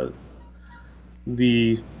to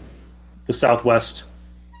the Southwest.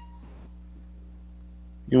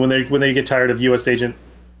 When they get tired of U.S. Agent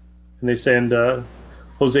and they send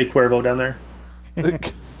Jose Cuervo down there.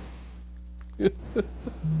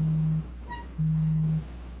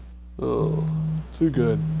 Oh, too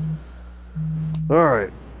good. All right.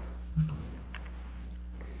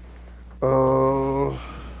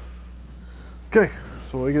 Okay,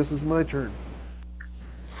 so I guess it's my turn.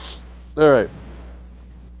 All right.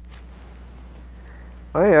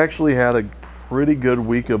 I actually had a pretty good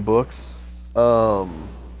week of books. One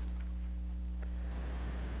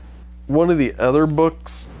of the other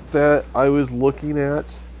books that I was looking at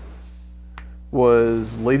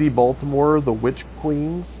was Lady Baltimore, The Witch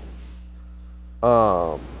Queens.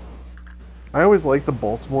 I always liked the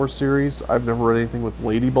Baltimore series. I've never read anything with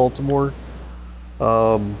Lady Baltimore.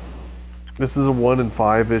 This is a 1 in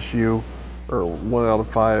 5 issue, or 1 out of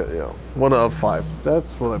 5. Yeah, 1 out of 5.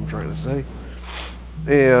 That's what I'm trying to say.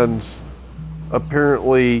 And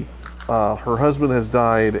apparently, her husband has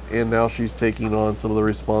died, and now she's taking on some of the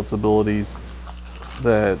responsibilities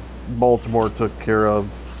that Baltimore took care of.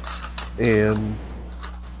 And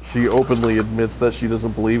she openly admits that she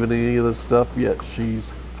doesn't believe in any of this stuff, yet she's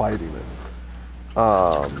fighting it.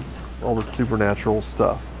 All the supernatural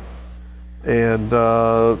stuff. And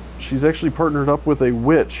she's actually partnered up with a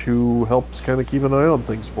witch who helps kind of keep an eye on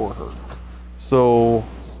things for her. So,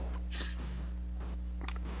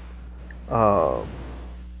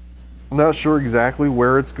 I'm not sure exactly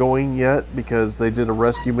where it's going yet because they did a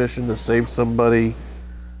rescue mission to save somebody.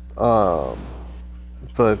 But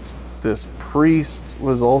this priest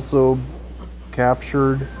was also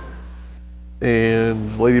captured.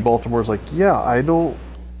 And Lady Baltimore's like, yeah, I don't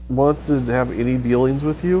want to have any dealings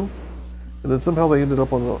with you. And then somehow they ended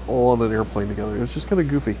up all on an airplane together. It was just kind of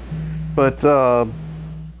goofy. But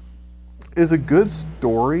it's a good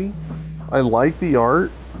story. I like the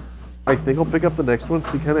art. I think I'll pick up the next one,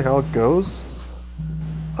 see kind of how it goes.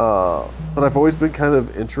 But I've always been kind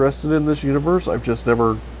of interested in this universe. I've just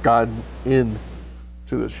never gotten into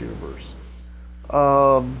this universe.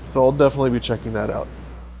 So I'll definitely be checking that out.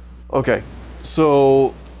 Okay,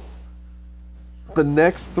 so the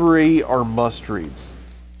next 3 are must-reads.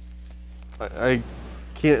 I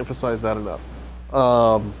can't emphasize that enough.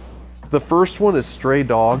 The first one is Stray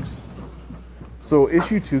Dogs. So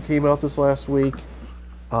issue 2 came out this last week.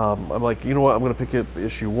 I'm like, you know what? I'm going to pick up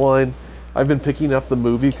issue 1. I've been picking up the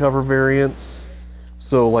movie cover variants.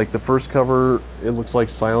 So like the first cover, it looks like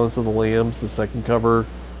Silence of the Lambs. The second cover,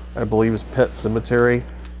 I believe, is Pet Cemetery.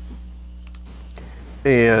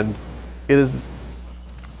 And it is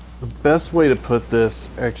the best way to put this,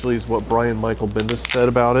 actually, is what Brian Michael Bendis said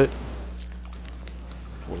about it.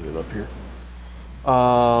 Pulling it up here.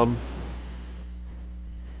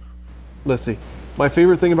 Let's see. My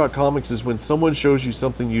favorite thing about comics is when someone shows you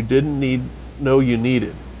something you didn't know you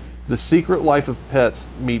needed. The Secret Life of Pets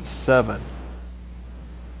meets Seven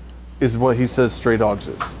is what he says Stray Dogs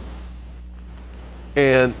is.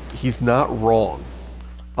 And he's not wrong.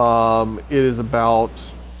 It is about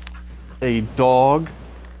a dog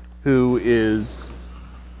who is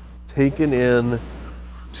taken in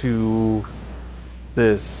to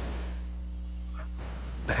this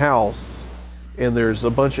house, and there's a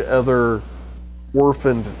bunch of other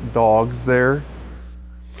orphaned dogs there,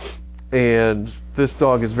 and this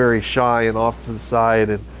dog is very shy and off to the side,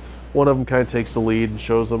 and one of them kind of takes the lead and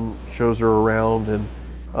shows her around and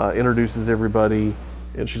introduces everybody.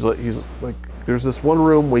 And he's like, there's this one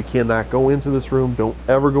room, we cannot go into this room, don't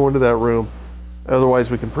ever go into that room, otherwise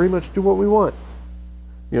we can pretty much do what we want.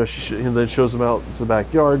 You know, and then shows them out to the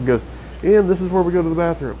backyard and goes, and this is where we go to the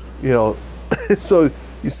bathroom. You know, so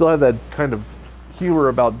you still have that kind of humor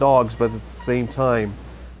about dogs, but at the same time,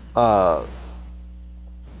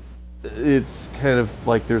 it's kind of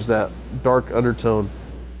like there's that dark undertone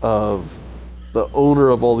of the owner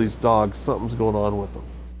of all these dogs, something's going on with them.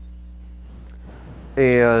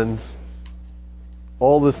 And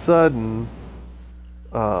all of a sudden,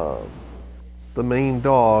 the main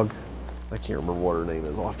dog, I can't remember what her name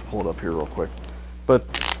is, I'll have to pull it up here real quick, but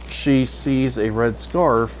she sees a red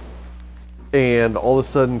scarf and all of a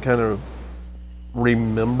sudden kind of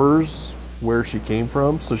remembers where she came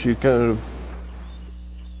from, so she kind of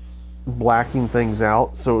blacking things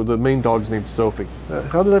out. So the main dog's named Sophie.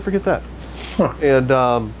 How did I forget that? Huh.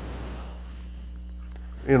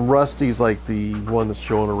 And Rusty's like the one that's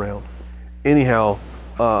showing around. Anyhow,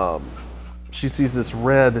 she sees this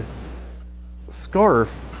red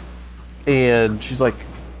scarf, and she's like,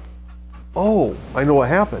 "Oh, I know what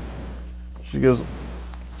happened." She goes,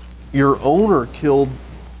 "Your owner killed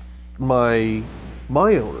my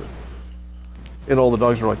owner." And all the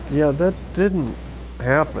dogs are like, "Yeah, that didn't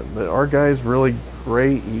happen. Our guy's really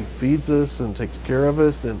great. He feeds us and takes care of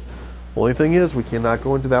us, and the only thing is we cannot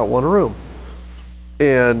go into that one room."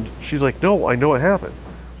 And she's like, "No, I know what happened."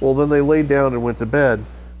 Well, then they laid down and went to bed,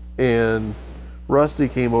 and Rusty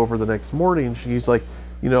came over the next morning. She's like,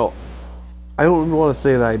 "You know, I don't want to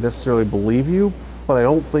say that I necessarily believe you, but I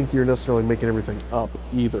don't think you're necessarily making everything up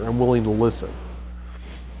either. I'm willing to listen."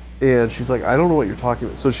 And she's like, "I don't know what you're talking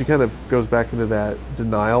about." So she kind of goes back into that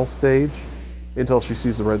denial stage until she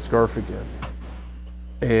sees the red scarf again.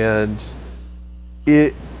 And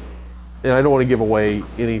I don't want to give away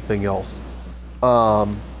anything else.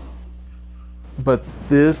 But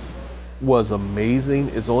this was amazing.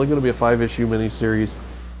 It's only going to be a 5-issue miniseries.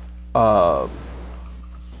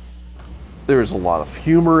 There's a lot of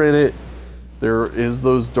humor in it. There is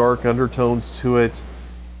those dark undertones to it.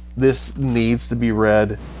 This needs to be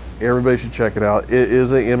read. Everybody should check it out. It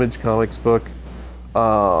is an Image Comics book.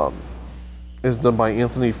 It's done by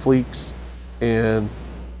Anthony Fleeks and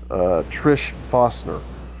Trish Fossner.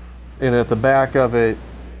 And at the back of it,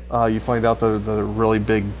 you find out that they're really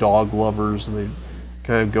big dog lovers, and they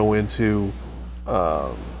kind of go into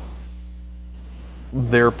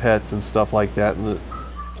their pets and stuff like that, and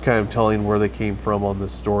kind of telling where they came from on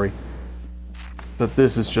this story. But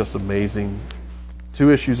this is just amazing.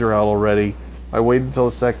 2 issues are out already. I waited until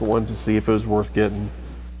the second one to see if it was worth getting.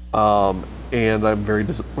 And I'm very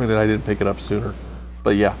disappointed I didn't pick it up sooner.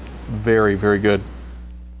 But yeah, very, very good.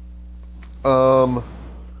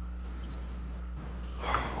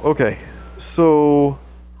 Okay, so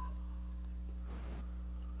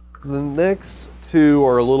the next 2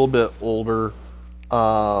 are a little bit older.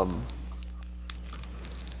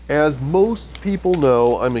 As most people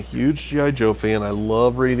know, I'm a huge G.I. Joe fan. I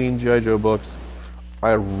love reading G.I. Joe books.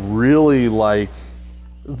 I really like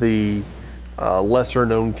the lesser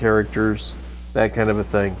known characters, that kind of a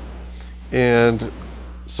thing. And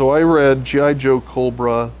so I read G.I. Joe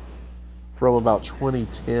Cobra from about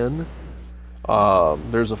 2010.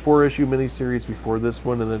 There's a 4-issue miniseries before this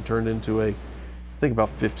one, and then turned into I think about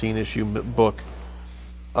 15-issue book.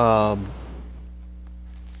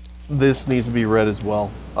 This needs to be read as well.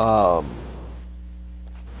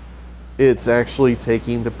 It's actually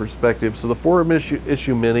taking the perspective. So the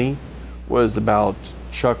 4-issue mini was about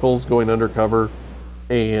Chuckles going undercover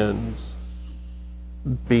and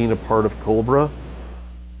being a part of Cobra.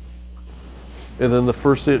 And then the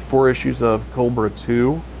first 4 issues of Cobra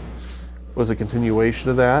 2 was a continuation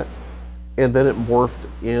of that. And then it morphed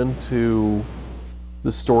into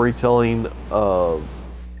the storytelling of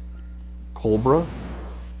Cobra,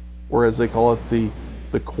 or as they call it, the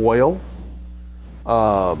Coil.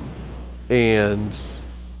 And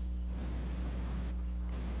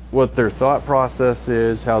what their thought process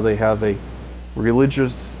is, how they have a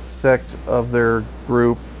religious sect of their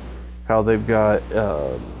group, how they've got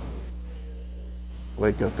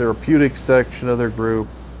like a therapeutic section of their group.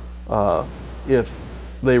 If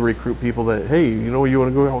they recruit people that, hey, you know, you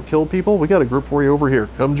want to go out and kill people? We got a group for you over here.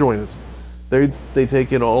 Come join us. They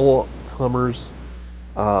take in all comers.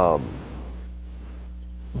 The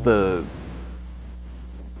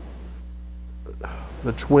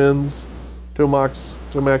twins, Tomax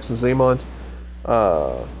and Zaymont,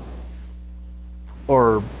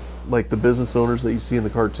 are like the business owners that you see in the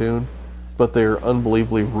cartoon, but they're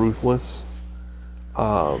unbelievably ruthless.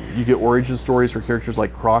 You get origin stories for characters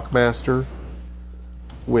like Crocmaster,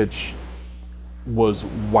 which was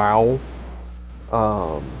wow.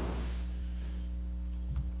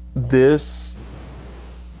 This,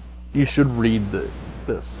 you should read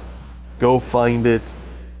this. Go find it,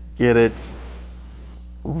 get it,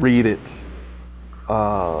 read it.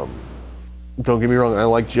 Don't get me wrong, I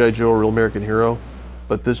like G.I. Joe, A Real American Hero,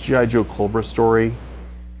 but this G.I. Joe Cobra story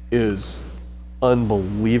is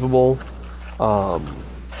unbelievable.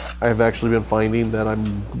 I've actually been finding that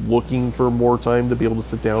I'm looking for more time to be able to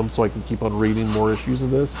sit down so I can keep on reading more issues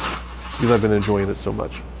of this, because I've been enjoying it so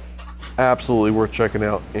much. Absolutely worth checking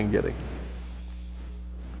out and getting.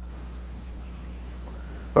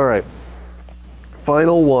 All right,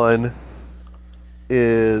 final one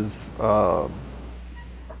is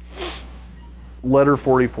Letter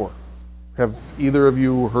 44. Have either of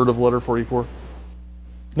you heard of Letter 44?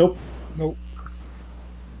 Nope. Nope.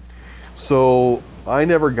 So I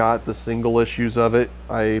never got the single issues of it.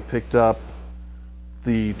 I picked up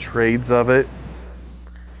the trades of it,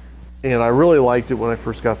 and I really liked it when I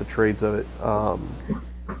first got the trades of it.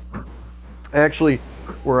 Actually,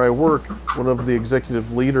 where I work, one of the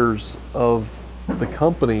executive leaders of the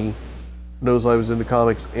company knows I was into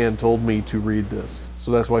comics and told me to read this.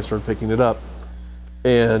 So that's why I started picking it up.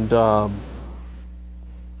 And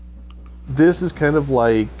this is kind of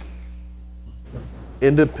like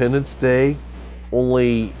Independence Day,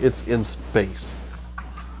 only it's in space.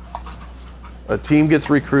 A team gets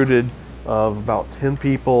recruited of about 10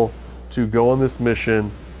 people to go on this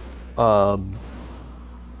mission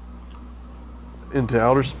into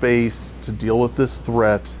outer space to deal with this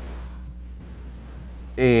threat,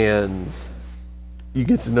 and you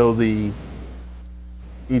get to know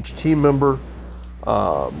each team member,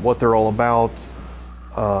 what they're all about,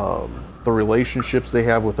 the relationships they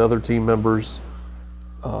have with other team members.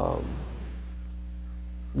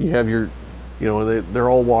 You have they're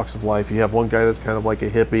all walks of life. You have one guy that's kind of like a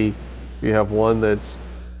hippie. You have one that's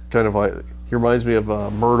kind of like, he reminds me of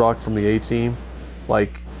Murdoch from the A-Team,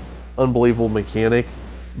 like unbelievable mechanic,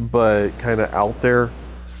 but kind of out there,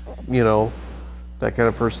 that kind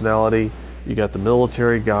of personality. You got the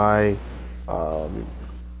military guy.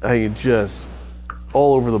 Just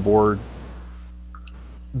all over the board.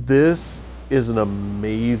 This is an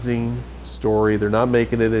amazing story. They're not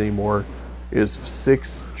making it anymore. It is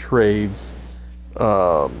 6 trades.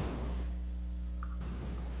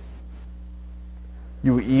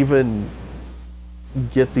 You even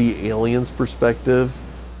get the aliens' perspective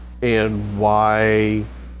and why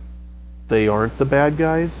they aren't the bad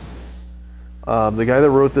guys. The guy that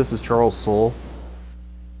wrote this is Charles Soule.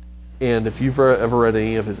 And if you've ever read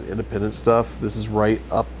any of his independent stuff, this is right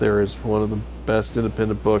up there as one of the best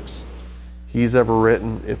independent books he's ever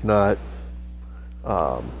written, if not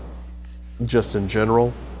just in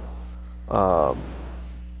general.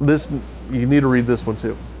 This, you need to read this one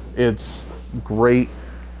too. It's great.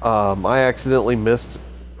 I accidentally missed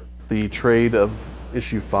the trade of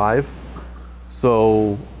issue 5,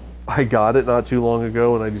 so I got it not too long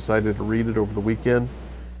ago, and I decided to read it over the weekend,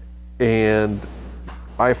 and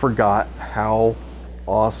I forgot how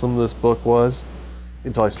awesome this book was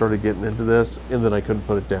until I started getting into this, and then I couldn't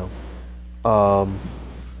put it down.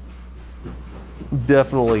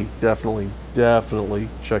 Definitely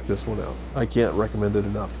check this one out. I can't recommend it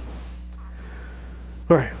enough.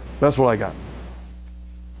 All right, that's what I got.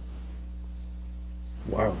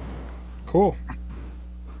 Wow. Cool.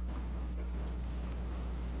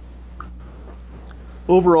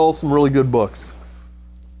 Overall, some really good books.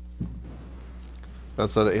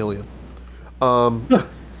 Outside of Alien.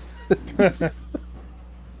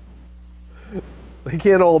 They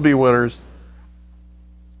can't all be winners.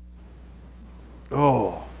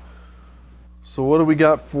 Oh. So what do we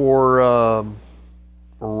got for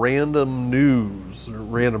random news? Or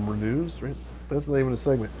random news? That's the name of the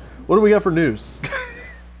segment. What do we got for news?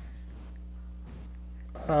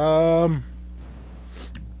 I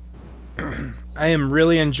am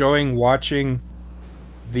really enjoying watching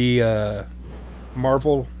the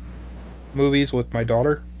Marvel movies with my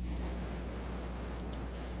daughter.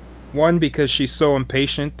 One, because she's so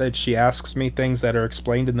impatient that she asks me things that are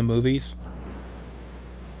explained in the movies,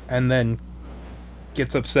 and then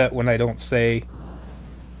gets upset when I don't say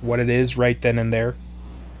what it is right then and there.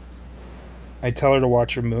 I tell her to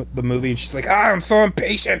watch the movie, and she's like, I'm so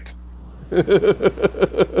impatient!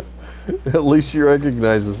 At least she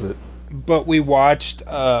recognizes it. But we watched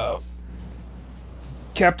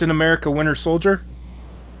Captain America Winter Soldier.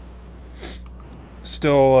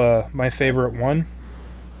 Still my favorite one.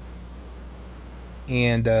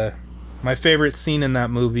 And my favorite scene in that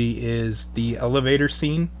movie is the elevator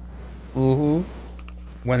scene. Mm-hmm.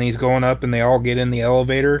 When he's going up and they all get in the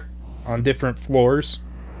elevator on different floors.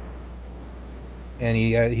 And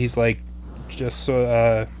he's like, just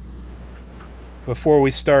so, before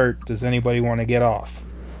we start, does anybody want to get off?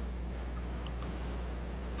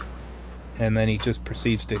 And then he just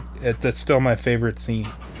proceeds to... That's still my favorite scene.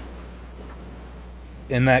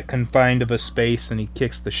 In that confined of a space, and he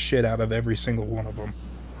kicks the shit out of every single one of them.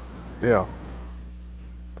 Yeah.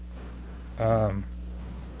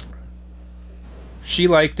 She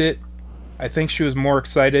liked it. I think she was more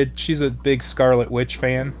excited. She's a big Scarlet Witch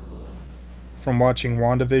fan from watching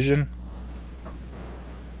WandaVision.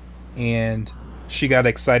 And she got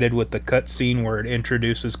excited with the cutscene where it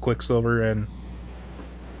introduces Quicksilver and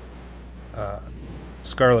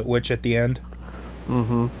Scarlet Witch at the end.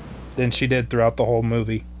 Mm-hmm. Than she did throughout the whole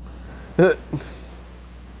movie.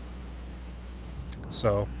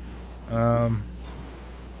 So,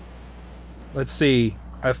 let's see.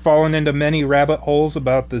 I've fallen into many rabbit holes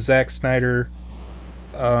about the Zack Snyder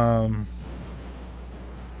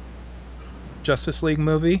Justice League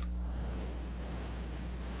movie.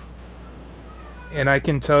 And I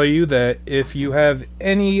can tell you that if you have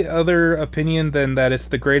any other opinion than that it's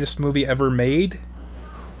the greatest movie ever made,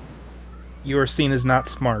 you are seen as not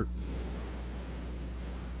smart.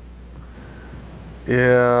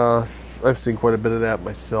 Yeah, I've seen quite a bit of that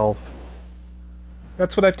myself.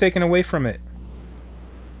 That's what I've taken away from it.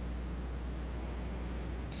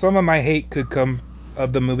 Some of my hate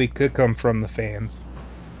of the movie could come from the fans.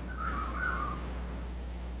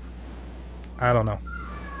 I don't know.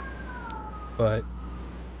 But,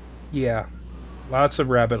 yeah. Lots of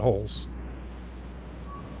rabbit holes.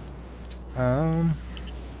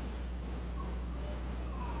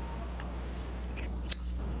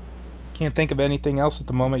 Can't think of anything else at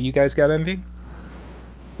the moment. You guys got anything?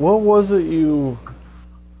 What was it you...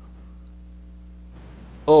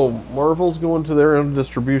 Oh, Marvel's going to their own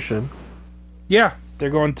distribution. Yeah,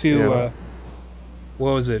 they're going to, Yeah.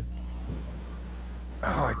 What was it?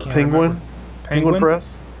 Oh, I can't Penguin? remember. Penguin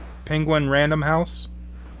Press? Penguin Random House?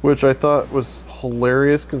 Which I thought was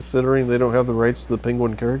hilarious considering they don't have the rights to the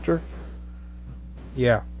Penguin character.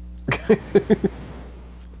 Yeah.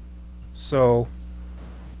 So,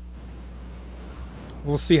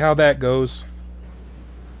 we'll see how that goes.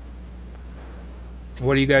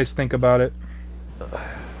 What do you guys think about it?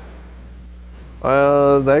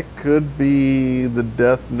 That could be the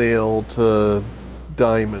death nail to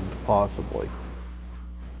Diamond, possibly.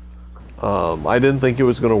 I didn't think it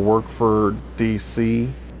was going to work for DC.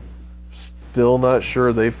 Still not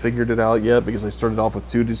sure they figured it out yet because they started off with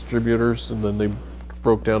 2 distributors and then they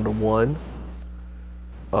broke down to 1.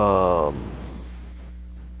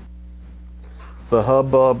 The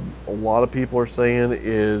hubbub, a lot of people are saying,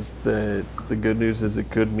 is that the good news is it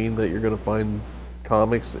could mean that you're going to find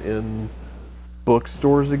comics in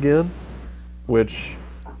bookstores again, which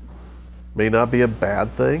may not be a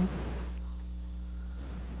bad thing.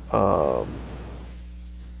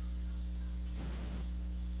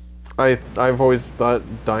 I've always thought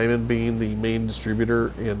Diamond being the main distributor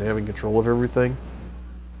and having control of everything.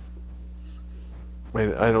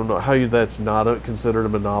 I don't know how that's not considered a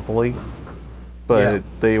monopoly, but Yeah.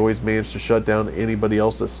 they always managed to shut down anybody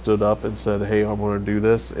else that stood up and said, "Hey, I want to do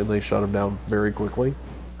this," and they shut them down very quickly.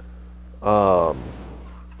 But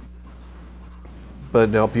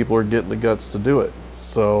now people are getting the guts to do it.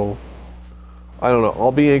 So I don't know.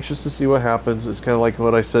 I'll be anxious to see what happens. It's kind of like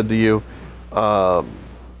what I said to you.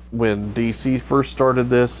 When DC first started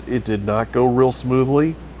this, it did not go real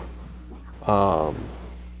smoothly.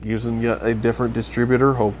 Using yet a different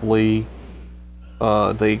distributor, hopefully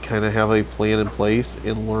they kind of have a plan in place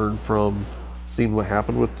and learn from seeing what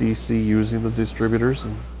happened with DC using the distributors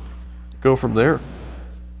and go from there.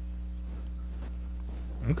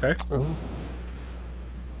 Okay.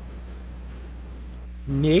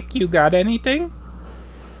 Nick, you got anything?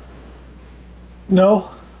 No,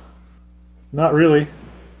 not really.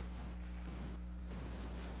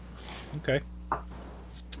 Okay.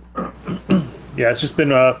 Yeah, it's just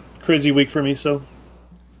been a crazy week for me, so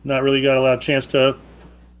not really got a lot of chance to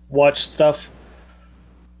watch stuff.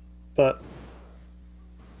 But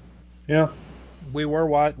yeah. We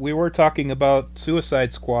were talking about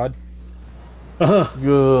Suicide Squad.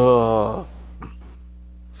 Ugh.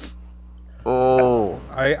 Oh.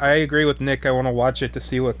 I agree with Nick. I want to watch it to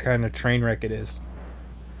see what kind of train wreck it is.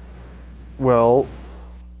 Well,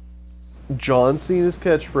 John Cena's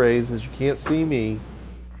catchphrase is "You can't see me,"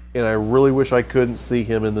 and I really wish I couldn't see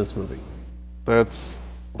him in this movie. That's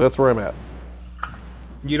where I'm at.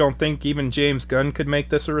 You don't think even James Gunn could make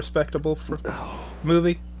this a respectable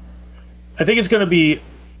movie? I think it's going to be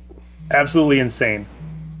absolutely insane.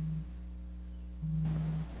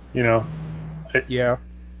 You know, Yeah.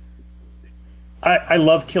 I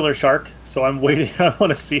love Killer Shark, so I'm waiting. I want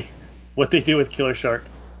to see what they do with Killer Shark.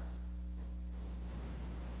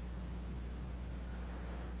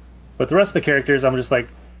 But the rest of the characters, I'm just like,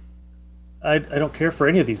 I don't care for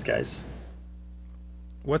any of these guys.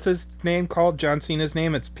 What's his name called? John Cena's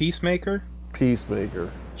name? It's Peacemaker?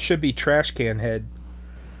 Peacemaker. Should be Trash Can Head.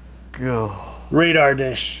 Ugh. Radar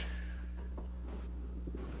Dish.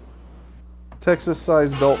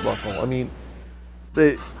 Texas-sized belt buckle. I mean,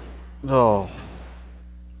 they. Oh.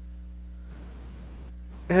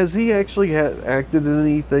 Has he actually acted in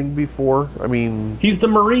anything before? I mean, He's the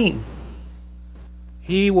Marine.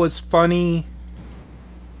 He was funny.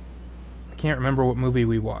 I can't remember what movie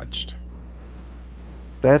we watched.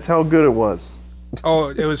 that's how good it was. Oh,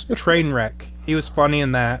 it was Trainwreck. He was funny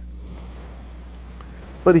in that.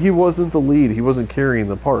 But he wasn't the lead. He wasn't carrying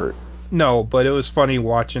the part. No, but it was funny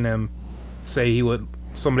watching him say he would.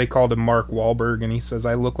 Somebody called him Mark Wahlberg, and he says,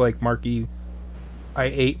 "I look like Marky. I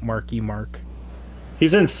ate Marky Mark."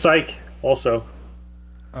 He's in Psych also.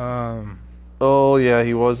 Oh yeah,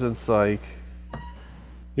 he was in Psych.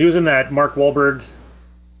 He was in that Mark Wahlberg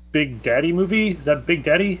Big Daddy movie. Is that Big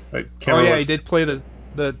Daddy? I can't Oh remember yeah, what- he did play the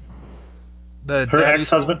her Daddy's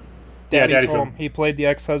ex-husband. Home. Yeah, Daddy's, Daddy's home. Home. He played the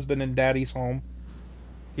ex-husband in Daddy's Home.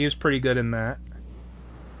 He was pretty good in that.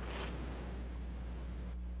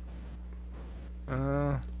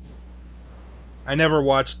 I never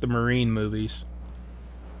watched the Marine movies.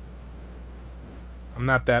 I'm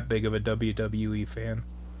not that big of a WWE fan.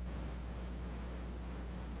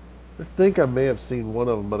 I think I may have seen one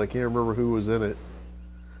of them, but I can't remember who was in it.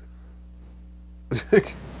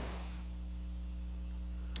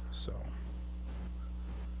 So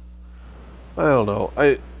I don't know.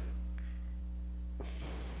 I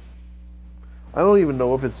don't even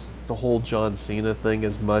know if it's the whole John Cena thing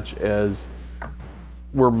as much as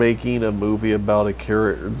we're making a movie about a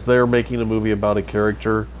character. They're making a movie about a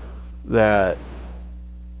character that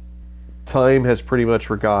time has pretty much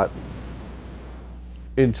forgotten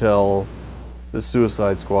until the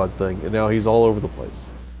Suicide Squad thing, and now he's all over the place.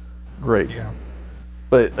 Great. yeah.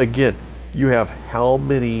 But again, you have how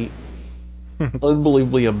many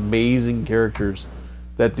unbelievably amazing characters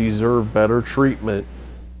that deserve better treatment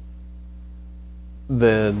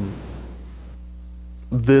than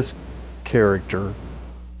this character,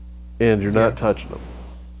 and you're not touching them.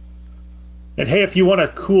 And hey, if you want a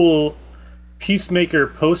cool Peacemaker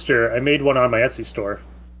poster, I made one on my Etsy store.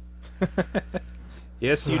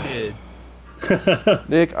 Yes, you did.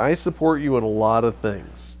 Nick, I support you in a lot of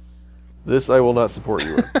things. This I will not support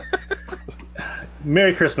you in.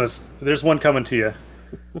 Merry Christmas. There's one coming to you.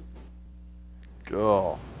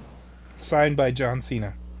 Oh. Signed by John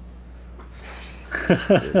Cena.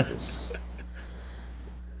 Goodness.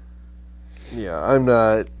 Yeah, I'm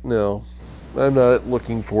not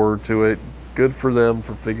looking forward to it. Good for them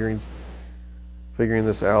for figuring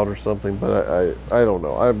this out or something, but I don't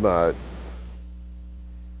know. I'm not.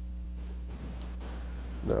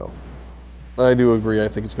 No. I do agree. I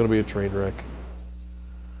think it's going to be a train wreck.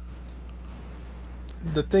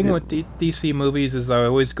 The thing with DC movies is I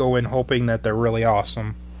always go in hoping that they're really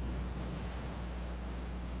awesome.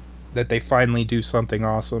 That they finally do something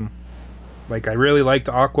awesome. Like, I really liked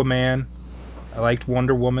Aquaman. I liked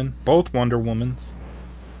Wonder Woman. Both Wonder Womans.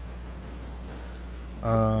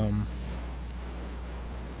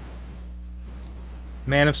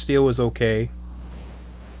 Man of Steel was okay.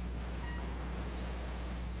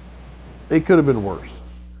 It could have been worse.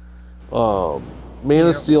 Man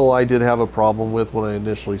of Steel I did have a problem with when I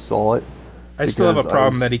initially saw it. I still have a Because I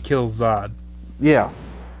problem was- that he kills Zod. Yeah.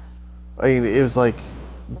 I mean, it was like,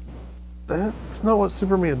 that's not what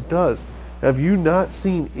Superman does. Have you not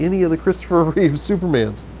seen any of the Christopher Reeve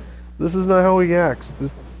Supermans? This is not how he acts.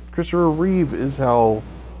 This Christopher Reeve is how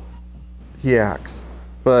he acts.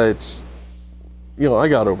 But, I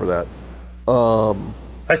got over that.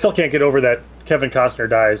 I still can't get over that Kevin Costner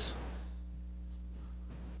dies.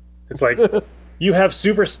 It's like, you have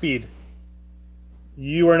super speed.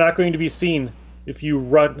 You are not going to be seen if you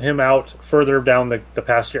run him out further down the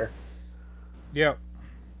pasture. Yep.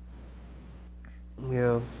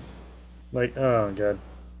 Yeah. Like, oh god.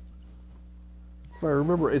 If I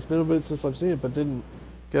remember, it's been a bit since I've seen it, but didn't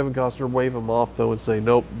Kevin Costner wave him off though and say,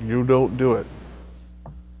 "Nope, you don't do it"?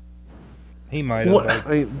 He might have. What?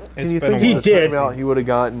 Can It's you been a think He of while the since did. I've timeout seen. he would have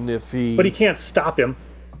gotten if he? But he can't stop him.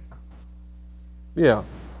 Yeah.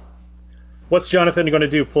 What's Jonathan going to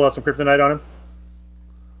do? Pull out some kryptonite on him?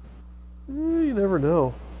 You never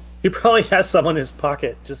know. He probably has some in his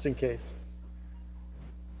pocket just in case.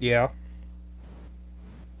 Yeah.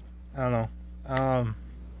 I don't know.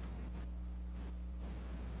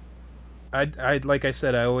 I like I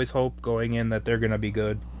said, I always hope going in that they're gonna be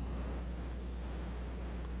good.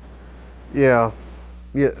 Yeah.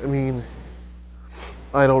 Yeah. I mean,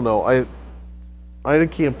 I don't know. I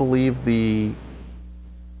can't believe the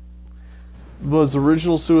was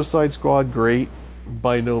original Suicide Squad great?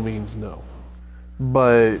 By no means, no.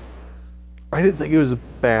 But I didn't think it was as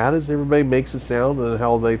bad as everybody makes it sound, and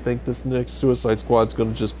how they think this next Suicide Squad's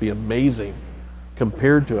going to just be amazing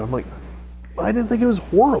compared to it. I'm like, I didn't think it was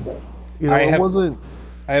horrible. You know, I it have- wasn't.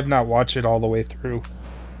 I have not watched it all the way through.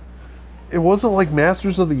 It wasn't like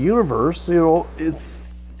Masters of the Universe. You know, it's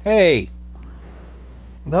Hey,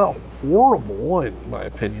 not horrible in my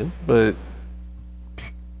opinion, but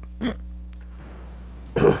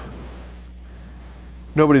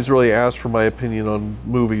nobody's really asked for my opinion on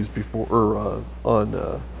movies before, or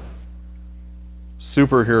on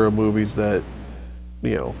superhero movies that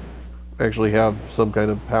actually have some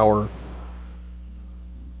kind of power.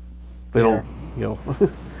 They don't,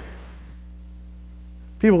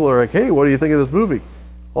 people are like, "Hey, what do you think of this movie?"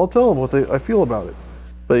 I'll tell them what I feel about it.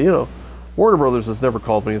 But Warner Brothers has never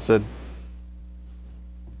called me and said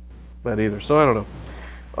that either. So I don't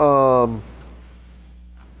know.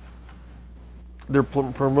 They're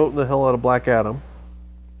promoting the hell out of Black Adam.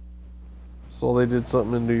 So they did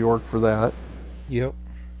something in New York for that. yep.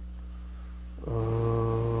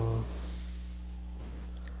 Uh,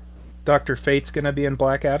 Dr. Fate's gonna be in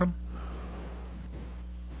Black Adam.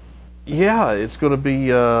 yeah, it's going to be.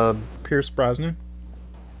 Pierce Brosnan.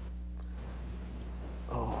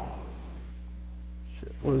 Oh,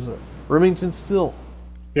 shit! What is it? Remington Steele.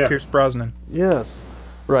 Yeah. Pierce Brosnan. Yes.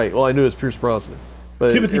 Right. Well, I knew it was Pierce Brosnan,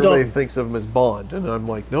 but Timothy everybody Dalton. thinks of him as Bond, and I'm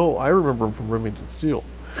like, no, I remember him from Remington Steele.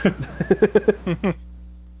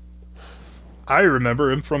 I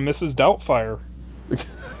remember him from Mrs. Doubtfire.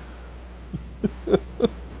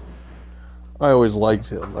 I always liked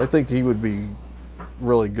him. I think he would be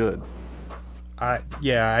really good.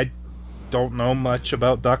 I don't know much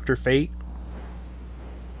about Dr. Fate.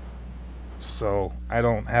 So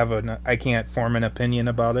I can't form an opinion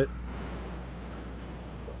about it.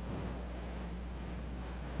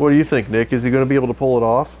 What do you think, Nick? Is he going to be able to pull it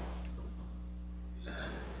off?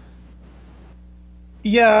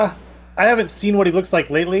 Yeah, I haven't seen what he looks like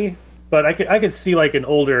lately, but I could see like an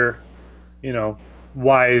older,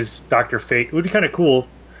 wise Dr. Fate. It would be kind of cool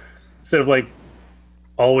instead of like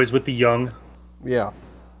always with the young Yeah.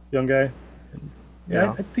 guy. Yeah,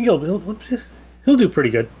 Yeah. I think he'll do pretty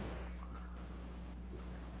good.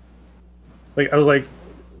 Like I was like,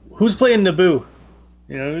 who's playing Naboo?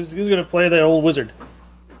 Who's gonna play the old wizard?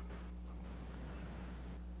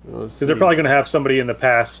 Let's Because they're see. probably gonna have somebody in the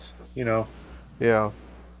past. Yeah.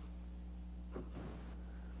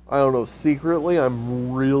 I don't know. Secretly,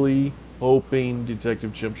 I'm really hoping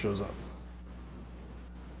Detective Chimp shows up.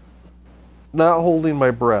 Not holding my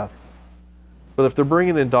breath, but if they're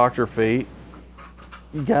bringing in Dr. Fate,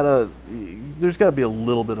 there's gotta be a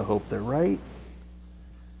little bit of hope there, right?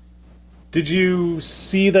 Did you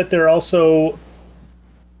see that they're also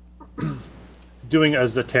doing a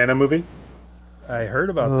Zatanna movie? I heard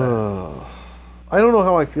about that. I don't know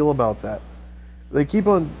how I feel about that. They keep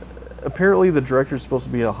on. Apparently, the director's supposed to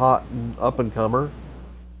be a hot and up and comer.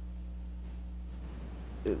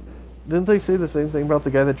 Didn't they say the same thing about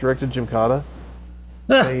the guy that directed Gymkata?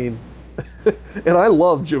 I mean, and I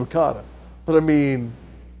love Gymkata, but I mean,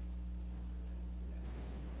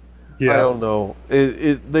 I don't know.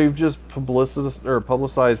 They've just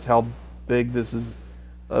publicized how big this is,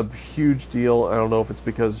 a huge deal. I don't know if it's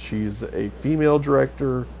because she's a female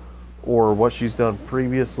director or what she's done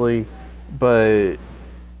previously, but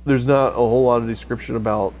there's not a whole lot of description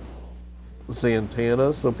about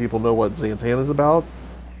Zatanna, so people know what Zatanna's about.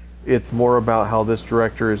 It's more about how this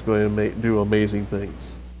director is going to do amazing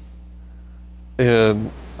things.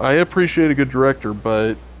 And I appreciate a good director,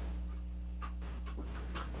 but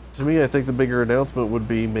to me, I think the bigger announcement would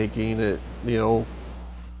be making it,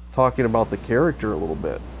 talking about the character a little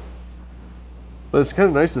bit. But it's kind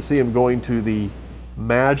of nice to see him going to the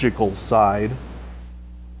magical side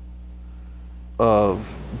of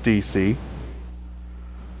DC.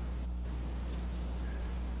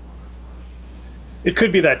 It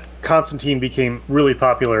could be that Constantine became really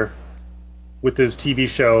popular with his TV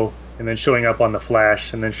show, and then showing up on The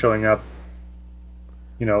Flash, and then showing up,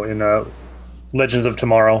 in Legends of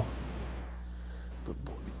Tomorrow.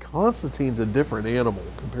 Constantine's a different animal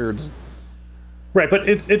compared to. Right, but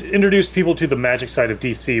it introduced people to the magic side of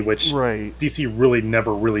DC, which Right. DC really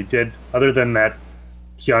never really did, other than that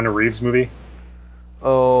Keanu Reeves movie.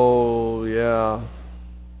 Oh yeah.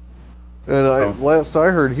 And So- last I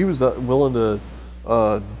heard, he was willing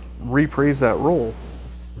to reprise that role.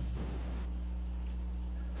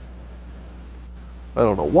 I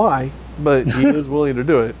don't know why, but he is willing to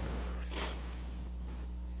do it.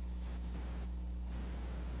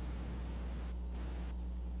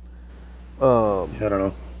 I don't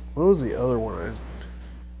know. What was the other one?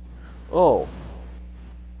 Oh.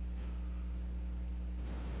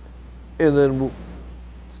 And then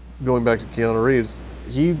going back to Keanu Reeves,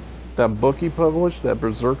 that book he published, that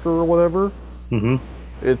Berserker or whatever, Mm-hmm.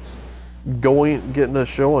 it's getting a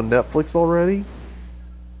show on Netflix already.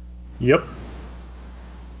 Yep.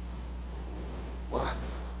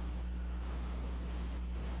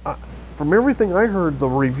 From everything I heard, the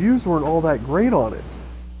reviews weren't all that great on it.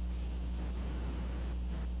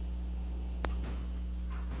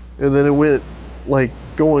 And then it went like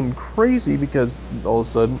going crazy because all of a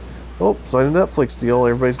sudden, oh, sign a Netflix deal.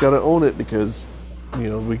 Everybody's got to own it because,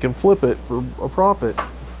 we can flip it for a profit,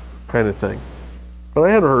 kind of thing. But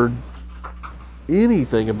I hadn't heard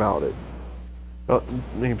anything about it.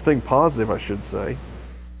 Anything positive, I should say.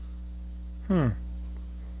 But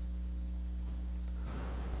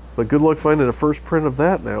good luck finding a first print of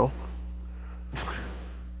that now.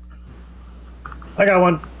 I got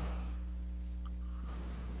one.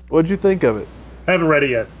 What'd you think of it? I haven't read it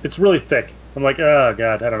yet. It's really thick. I'm like, oh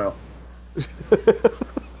god, I don't know.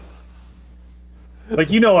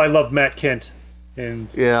 Like, I love Matt Kent, and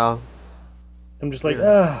Yeah. I'm just like,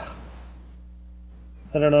 I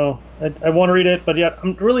don't know. I want to read it, but yet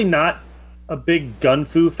I'm really not a big Gun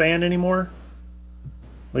Fu fan anymore.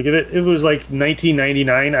 Like, if it was like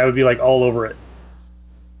 1999, I would be like all over it.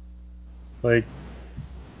 Like,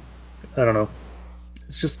 I don't know.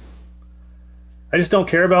 It's just, I just don't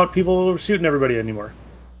care about people shooting everybody anymore.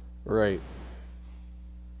 Right.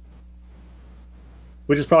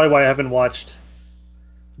 Which is probably why I haven't watched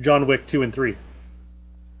John Wick 2 and 3.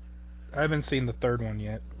 I haven't seen the third one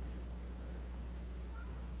yet.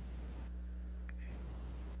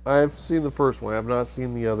 I've seen the first one. I've not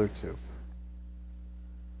seen the other two.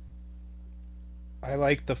 I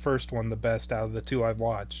like the first one the best out of the two I've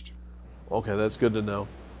watched. Okay, that's good to know.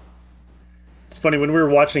 It's funny, when we were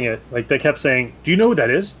watching it, like, they kept saying, do you know who that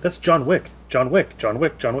is? That's John Wick. John Wick, John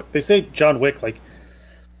Wick, John Wick. They say John Wick like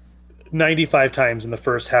 95 times in the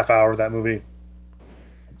first half hour of that movie.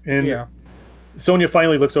 And Yeah. Sonia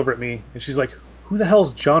finally looks over at me, and she's like, who the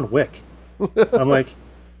hell's John Wick? I'm like,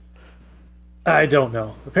 I don't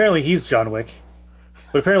know. Apparently he's John Wick.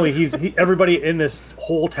 But apparently everybody in this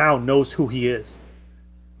whole town knows who he is.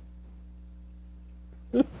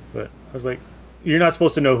 But I was like, you're not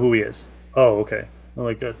supposed to know who he is. Oh, okay. I'm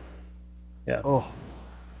like, good. Yeah. Oh.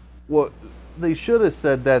 Well, they should have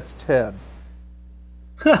said that's Ted.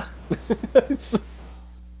 That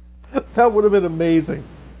would have been amazing.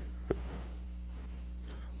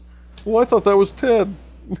 Well, I thought that was Ted.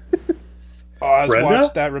 Oh, as Brenda?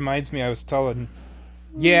 watched that reminds me, I was telling.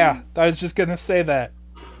 Yeah, I was just gonna say that.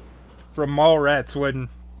 From Mallrats, when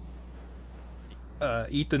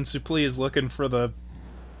Ethan Suplee is looking for the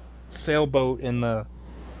sailboat in that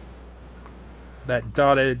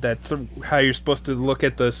dotted, how you're supposed to look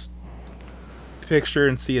at this picture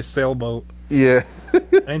and see a sailboat. Yeah.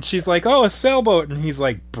 And she's like, oh, a sailboat. And he's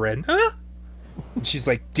like, Brenda? And she's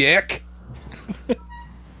like, Dick?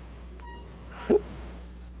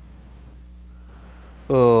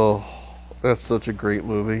 Oh, that's such a great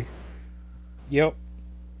movie. Yep.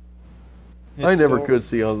 I It's never still- could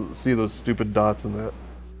see those stupid dots in that.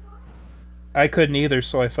 I couldn't either,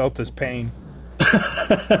 so I felt his pain.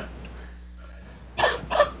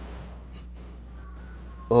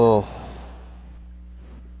 Oh.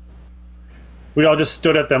 We all just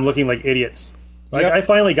stood at them looking like idiots. Like, Yep. I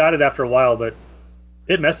finally got it after a while, but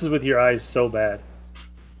it messes with your eyes so bad.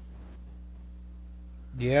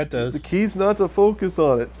 Yeah, it The does. key's not to focus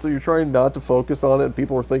on it, so you're trying not to focus on it, and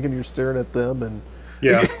people are thinking you're staring at them, and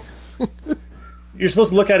Yeah. You're supposed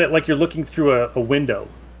to look at it like you're looking through a window.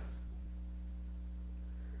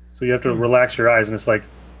 So you have to relax your eyes, and it's like,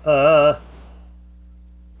 let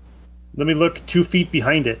me look 2 feet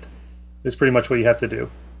behind it, is pretty much what you have to do.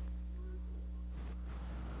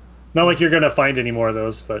 Not like you're going to find any more of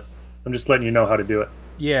those, but I'm just letting you know how to do it.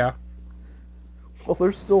 Yeah. Well,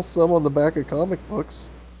 there's still some on the back of comic books.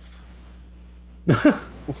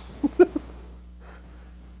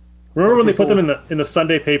 Remember when they put People- them in the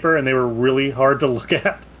Sunday paper and they were really hard to look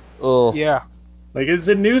at? Oh, Yeah. Like, it's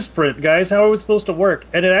in newsprint, guys. How are we supposed to work?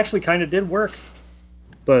 And it actually kind of did work.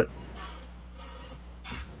 But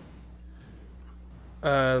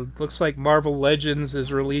Looks like Marvel Legends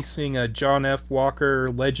is releasing a John F. Walker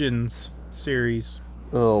Legends series.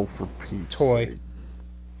 oh, for Pete's Toy. sake.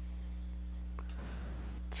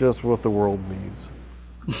 Just what the world needs.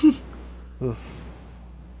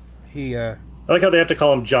 He, I like how they have to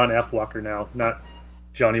call him John F. Walker now, not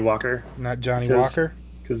Johnny Walker. not Johnny Because- Walker.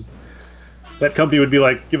 Because that company would be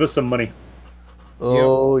like, give us some money.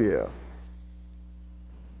 Oh, yeah.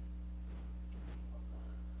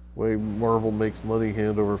 Way Marvel makes money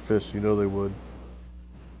hand over fist, you know they would.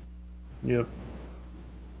 Yep.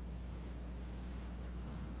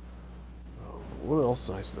 What else?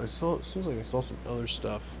 I saw. It seems like I saw some other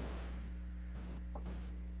stuff.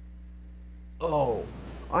 Oh,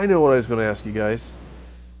 I know what I was going to ask you guys.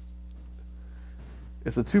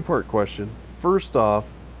 It's a two-part question. First off,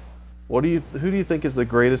 who do you think is the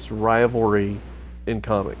greatest rivalry in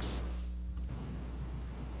comics?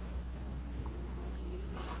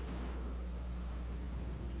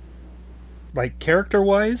 Like,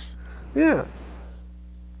 character-wise? Yeah.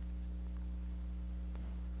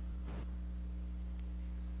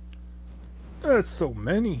 That's so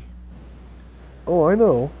many. Oh, I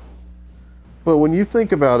know. But when you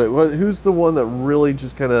think about it, who's the one that really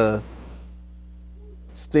just kind of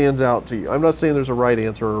stands out to you? I'm not saying there's a right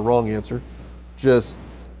answer or a wrong answer. Just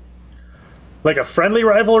Like a friendly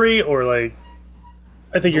rivalry, or like,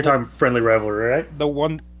 I think you're talking friendly rivalry, right? The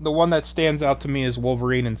one that stands out to me is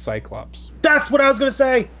Wolverine and Cyclops. That's what I was gonna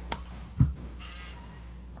say.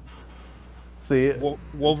 see,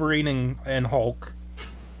 Wolverine and Hulk.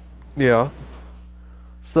 yeah.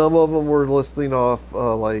 Some of them were listing off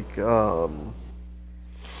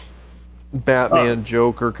Batman,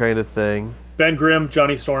 Joker kind of thing. Ben Grimm,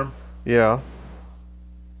 Johnny Storm. Yeah.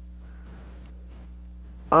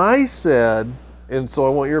 I said, and so I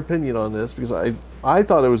want your opinion on this because I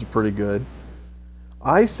thought it was pretty good.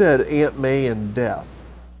 I said Aunt May and Death.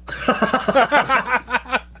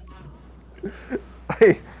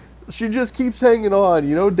 She just keeps hanging on.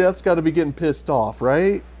 You know, Death's got to be getting pissed off,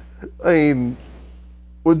 right? I mean,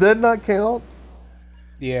 would that not count?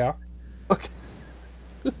 Yeah. Okay.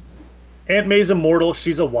 Aunt May's immortal.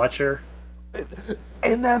 She's a watcher.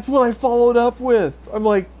 And that's what I followed up with. I'm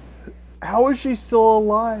like, how is she still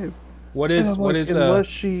alive? What And is I'm what like, is unless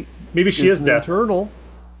she Maybe she is an death. eternal.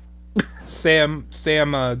 Sam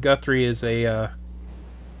Guthrie is a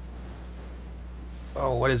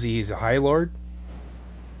what is he? He's a High Lord.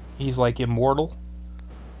 He's like immortal.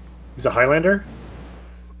 He's a Highlander.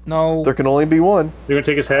 No, There can only be one. They're gonna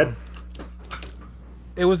take his head.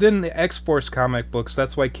 it was in the X-Force comic books.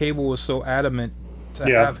 That's why Cable was so adamant to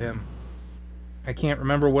Yeah. have him. I can't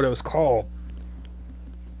remember what it was called.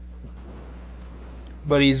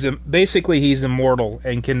 But he's immortal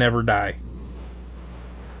and can never die.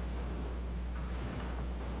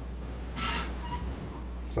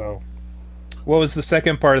 So, what was the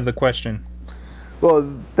second part of the question?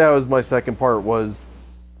 Well, that was my second part. Was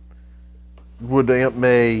would Aunt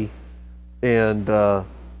May and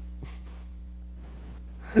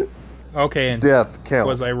Okay, and Death count?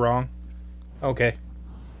 was I wrong? Okay.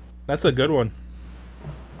 That's a good one.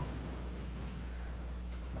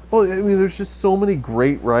 Well, I mean, there's just so many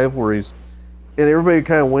great rivalries, and everybody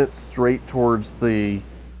kind of went straight towards the,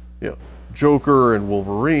 Joker and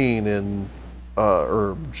Wolverine, and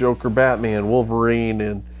or Joker, Batman, Wolverine,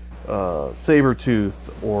 and Sabretooth,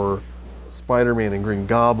 or Spider-Man and Green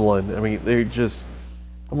Goblin. I mean,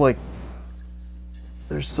 I'm like,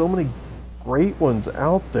 there's so many great ones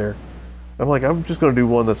out there. I'm like, I'm just going to do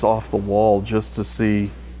one that's off the wall just to see.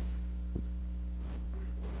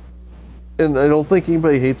 And I don't think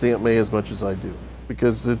anybody hates Aunt May as much as I do,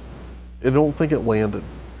 because I don't think it landed.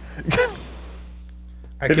 I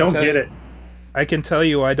They can don't tell get you- it. I can tell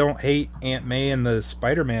you I don't hate Aunt May in the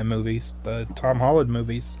Spider-Man movies, the Tom Holland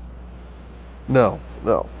movies. No.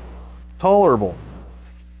 Tolerable.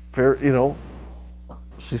 Fair,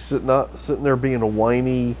 she's sitting there being a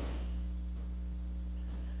whiny.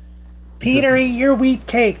 Peter, eat your wheat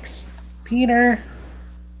cakes. Peter.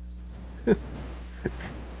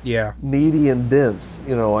 Yeah. Needy and dense.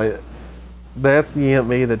 That's the Aunt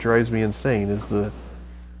May that drives me insane. Is the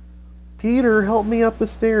Peter, help me up the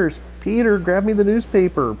stairs. Peter, grab me the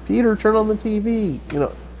newspaper. Peter, turn on the TV.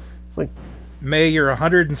 It's like, May, you're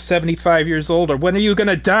 175 years old, or when are you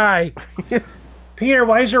gonna die? Peter,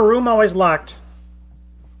 why is your room always locked?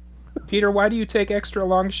 Peter, why do you take extra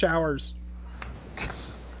long showers?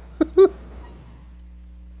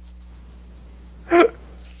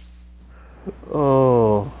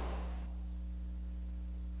 Oh.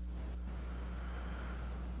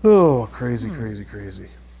 Oh, crazy, crazy, crazy.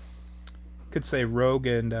 Could say Rogue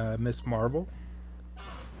and Miss Marvel.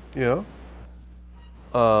 Yeah.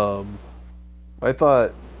 I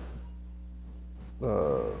thought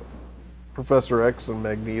Professor X and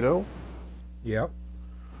Magneto. Yep.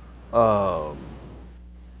 Um,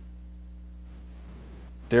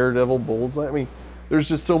 Daredevil, Bullseye. I mean, there's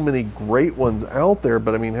just so many great ones out there,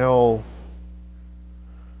 but I mean, how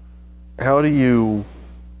do you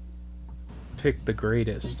Pick the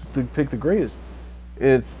greatest. pick the greatest?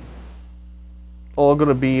 It's all going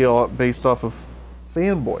to be based off of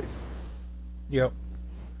fanboys, Yep.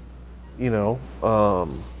 you know.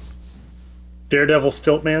 Daredevil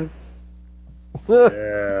Stiltman.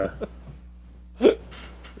 Yeah.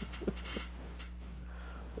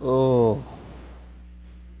 Oh.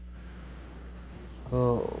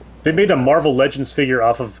 Oh. They made a Marvel Legends figure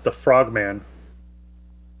off of the Frogman.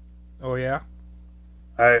 Oh yeah.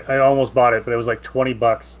 I almost bought it, but it was like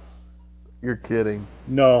 $20. You're kidding.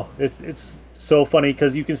 No, it's so funny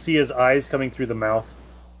because you can see his eyes coming through the mouth.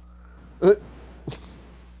 Uh,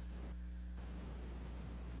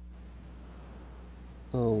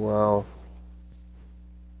 Oh, wow.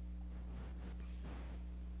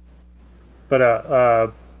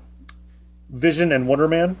 But Vision and Wonder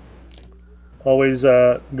Man always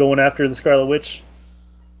going after the Scarlet Witch.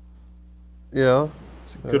 Yeah.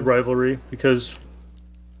 It's a good rivalry because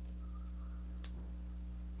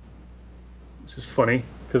it's just funny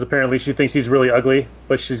because apparently she thinks he's really ugly,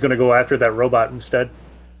 but she's going to go after that robot instead.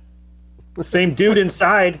 Same dude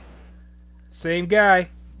inside, Same guy.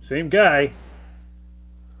 same guy.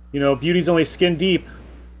 You know, beauty's only skin deep.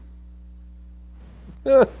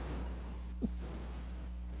 That's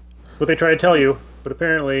what they try to tell you, but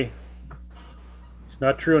apparently it's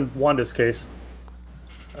not true in Wanda's case.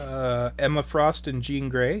 Emma Frost and Jean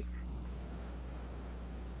Grey.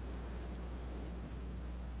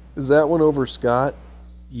 Is that one over Scott?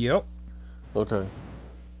 Yep. Okay.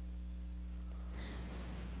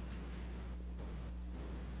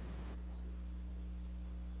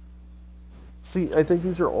 See, I think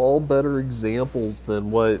these are all better examples than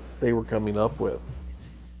what they were coming up with.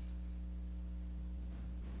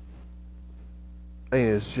 I mean,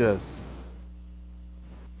 it's just.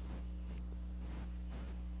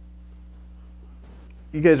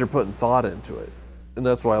 You guys are putting thought into it. And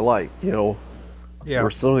that's what I like, you know. Yeah.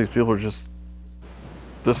 Where some of these people are just.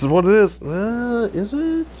 This is what it is. Is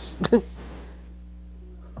it?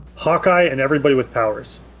 Hawkeye and everybody with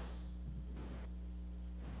powers.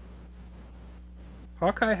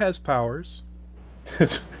 Hawkeye has powers.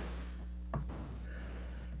 That's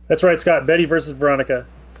right, Scott. Betty versus Veronica.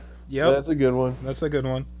 Yep. That's a good one. That's a good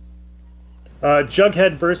one.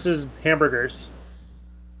 Jughead versus hamburgers.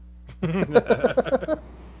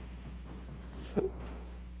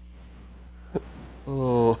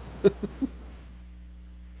 Oh.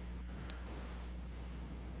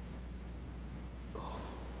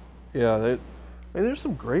 Yeah, I mean, there's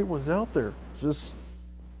some great ones out there. Just,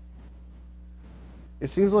 it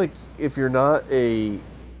seems like if you're not a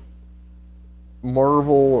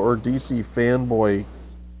Marvel or DC fanboy,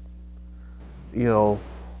 you know,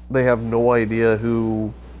 they have no idea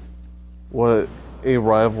what a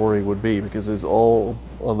rivalry would be because it's all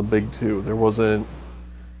on the big two. There wasn't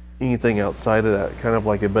anything outside of that, kind of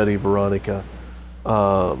like a Betty Veronica.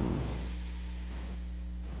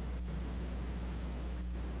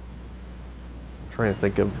 Trying to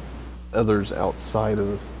think of others outside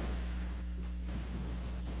of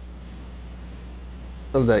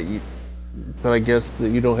that. But I guess that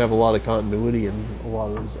you don't have a lot of continuity in a lot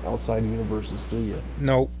of those outside universes, do you?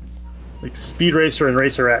 Nope. Like Speed Racer and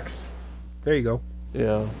Racer X. There you go.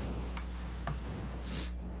 Yeah.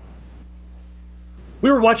 We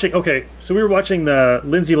were watching the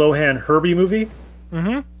Lindsay Lohan Herbie movie.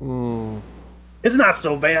 Mm-hmm. It's not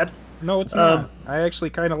so bad. No, it's not. I actually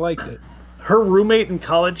kind of liked it. Her roommate in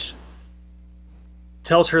college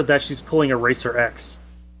tells her that she's pulling a Racer X.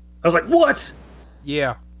 I was like, what?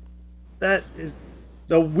 Yeah. That is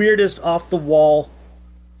the weirdest off-the-wall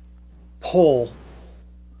pull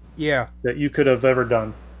Yeah. that you could have ever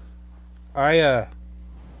done. I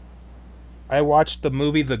watched the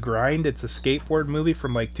movie The Grind. It's a skateboard movie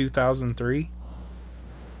from like 2003.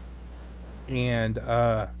 And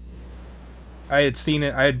I had seen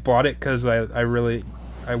it. I had bought it because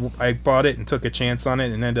I bought it and took a chance on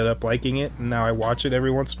it and ended up liking it. And now I watch it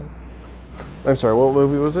every once in a while. I'm sorry, what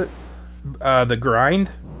movie was it? The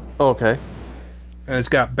Grind. Oh, okay. and it's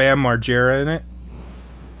got Bam Margera in it.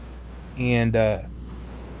 And I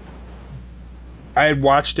had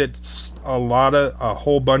watched it a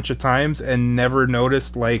whole bunch of times and never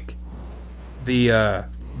noticed like the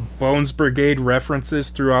Bones Brigade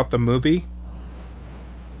references throughout the movie.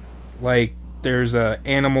 Like there's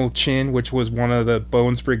Animal Chin, which was one of the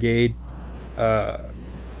Bones Brigade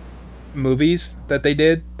movies that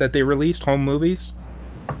they released, home movies.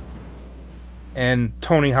 And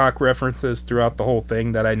Tony Hawk references throughout the whole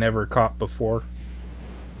thing that I never caught before.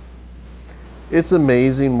 It's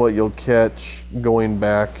amazing what you'll catch going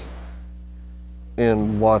back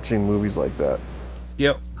and watching movies like that.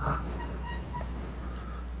 Yep.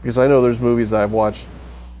 Because I know there's movies I've watched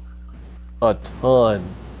a ton,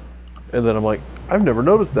 and then I'm like, I've never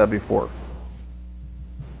noticed that before.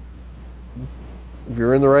 If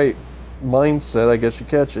you're in the right mindset, I guess you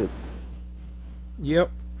catch it. Yep.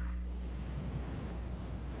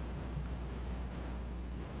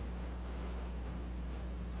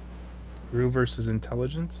 Gru versus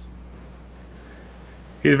Intelligence.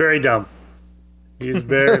 He's very dumb. He's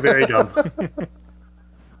very, very dumb.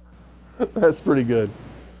 That's pretty good.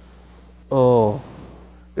 Oh,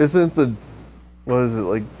 isn't what is it,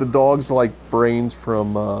 like the dog's like Brains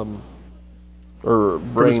from or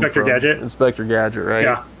Brain Inspector Gadget? Inspector Gadget, right?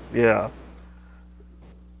 Yeah. Yeah.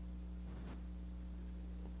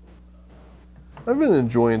 I've been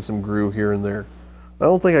enjoying some Gru here and there. I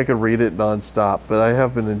don't think I could read it nonstop, but I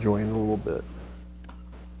have been enjoying it a little bit.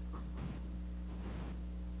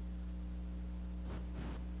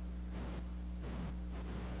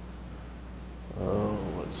 Oh,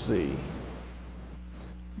 let's see.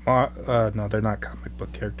 No, they're not comic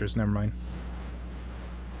book characters. Never mind.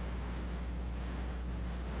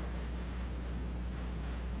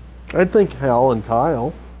 I think Hal and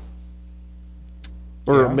Kyle.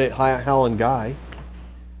 Or Yeah. Hal and Guy.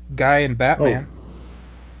 Guy and Batman.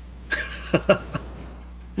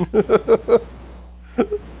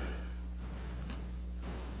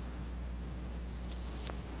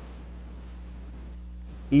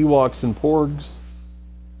 Ewoks and Porgs.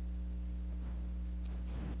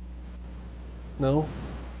 No?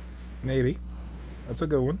 Maybe. That's a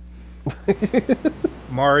good one.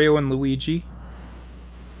 Mario and Luigi.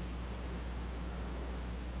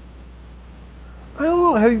 I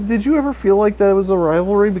don't know. Did you ever feel like that was a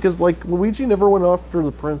rivalry? Because like Luigi never went after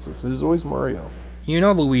the princess. It was always Mario. You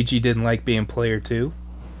know Luigi didn't like being player 2.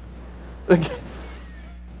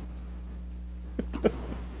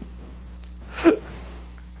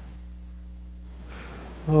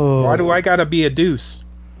 Oh. Why do I gotta be a deuce?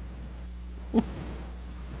 Yeah,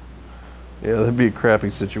 that'd be a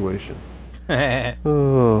crappy situation.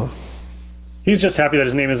 Oh. He's just happy that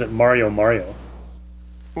his name isn't Mario Mario.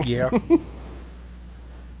 Yeah.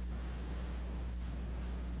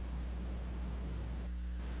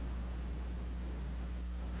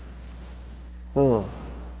 Huh.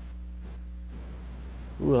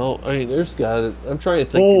 Well, I mean, there's got it. I'm trying to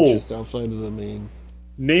think Oh. just outside of the main.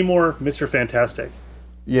 Namor, Mr. Fantastic.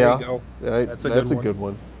 Yeah, There you go. yeah, That's a good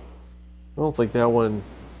one. I don't think that one.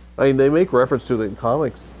 I mean, they make reference to it in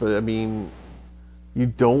comics, but I mean, you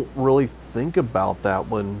don't really think about that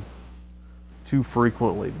one too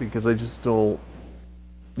frequently because they just don't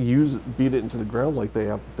beat it into the ground like they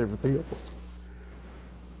have with everything else.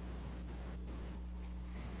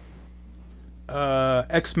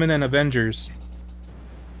 X-Men and Avengers.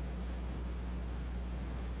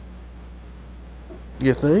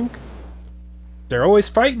 You think? They're always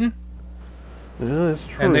fighting. Yeah, that's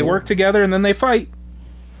true. And they work together and then they fight.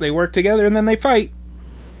 They work together and then they fight.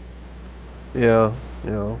 Yeah,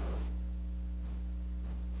 yeah.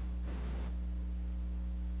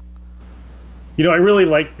 You know, I really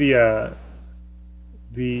like the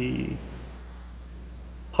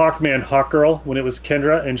Hawkman Hawkgirl when it was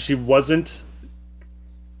Kendra and she wasn't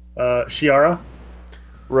Shiara.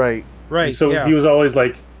 Right. Right. So yeah. he was always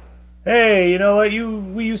like, "Hey, you know what?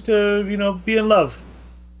 We used to, be in love."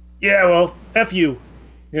 Yeah, well, F you.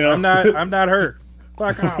 You know, I'm not her.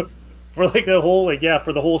 Fuck off. for like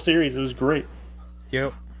for the whole series, it was great.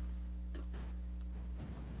 Yep.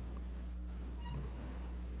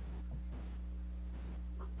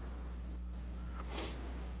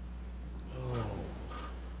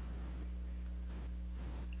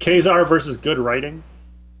 Kazar versus good writing.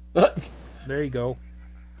 There you go.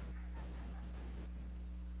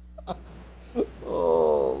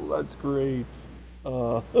 Oh, that's great.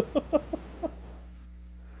 Oh.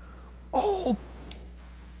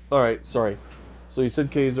 All right, sorry. So you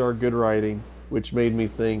said Kazar, good writing, which made me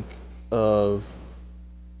think of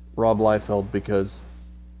Rob Liefeld because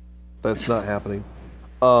that's not happening.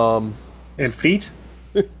 And feet.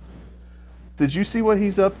 Did you see what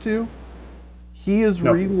he's up to? He is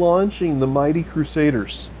No. relaunching the Mighty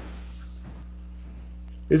Crusaders.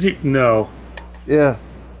 Is he? No. Yeah,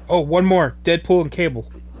 Oh, one more. Deadpool and Cable.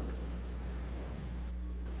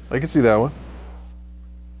 I can see that one.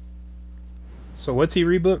 So what's he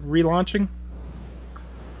relaunching?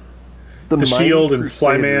 The Mighty Shield and Crusaders.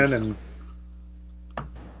 Flyman and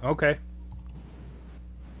Okay.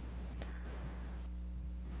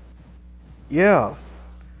 Yeah.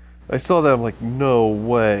 I saw that, I'm like, no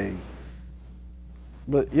way.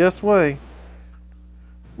 But yes way.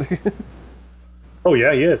 oh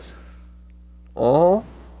yeah, he is. Uh-huh.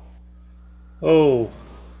 Oh,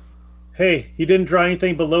 hey, he didn't draw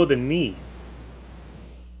anything below the knee.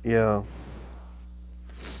 Yeah.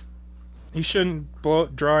 He shouldn't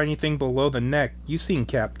draw anything below the neck. You seen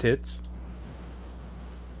Cap tits.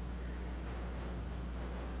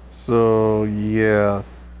 So, yeah.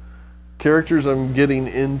 Characters I'm getting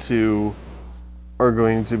into are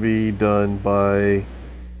going to be done by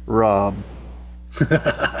Rob.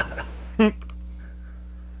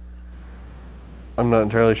 I'm not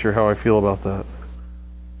entirely sure how I feel about that.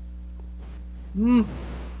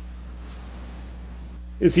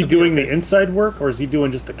 Is he doing the inside work or is he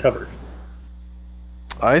doing just the cover?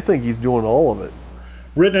 I think he's doing all of it.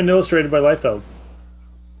 Written and illustrated by Liefeld.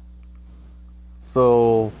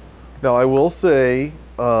 So, now I will say,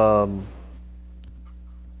 that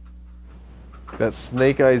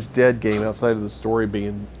Snake Eyes Dead game, outside of the story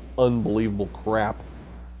being unbelievable crap,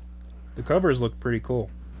 The covers look pretty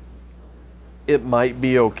cool. it might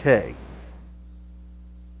be okay.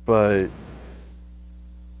 But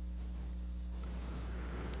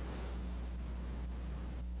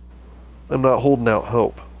I'm not holding out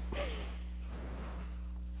hope.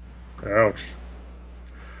 Ouch.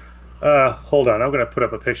 Hold on. I'm going to put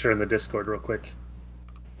up a picture in the Discord real quick.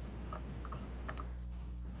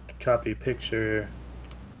 Copy picture.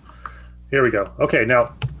 Here we go. Okay,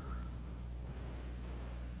 now,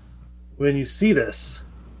 when you see this,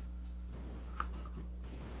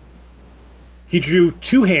 he drew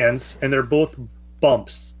two hands, and they're both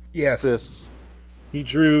bumps. Yes. Fists. He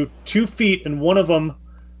drew 2 feet, and one of them,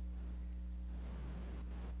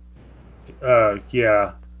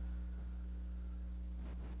 yeah.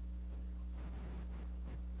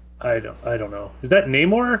 I don't know. Is that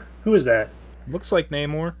Namor? Who is that? Looks like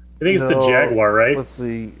Namor. I think it's the No, Jaguar, right? Let's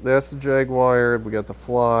see. That's the Jaguar. We got the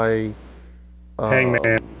Fly.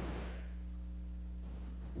 Hangman.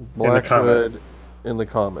 Black Comet. Hood, and the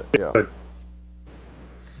Comet. Yeah. Good.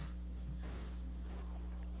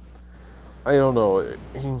 I don't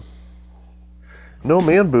know. No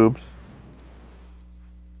man boobs.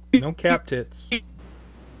 No Cap tits.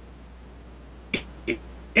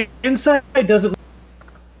 Inside doesn't.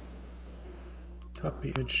 Copy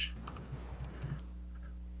image.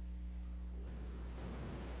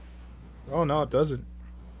 Oh no, it doesn't.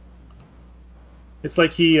 It's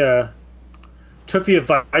like he took the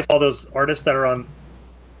advice of all those artists that are on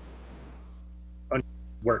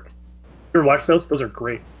work. You ever watch those? Those are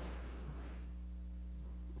great.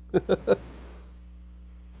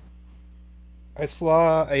 I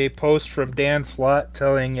saw a post from Dan Slott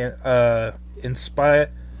telling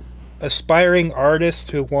aspiring artists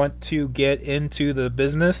who want to get into the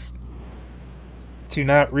business to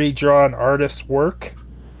not redraw an artist's work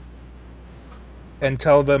and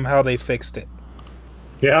tell them how they fixed it.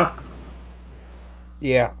 Yeah.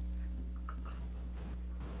 Yeah.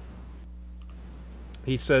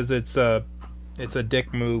 He says it's a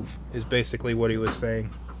dick move, is basically what he was saying.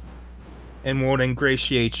 And won't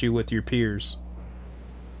ingratiate you with your peers.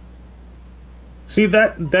 See,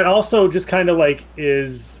 that also just kind of like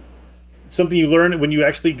is something you learn when you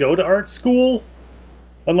actually go to art school.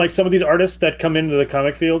 Unlike some of these artists that come into the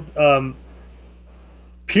comic field,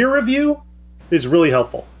 peer review is really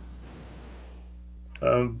helpful.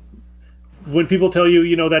 When people tell you,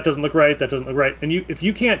 you know, that doesn't look right, and if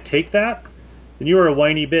you can't take that, then you are a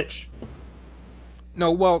whiny bitch. No,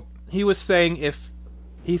 well, he was saying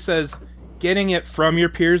he says getting it from your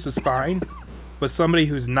peers is fine, but somebody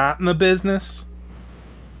who's not in the business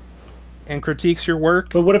and critiques your work.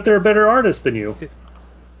 But what if they're a better artist than you?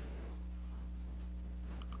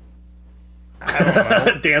 I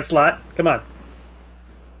don't know. Dan Slott, come on.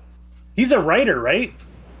 He's a writer, right?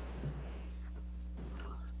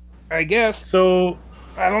 I guess. So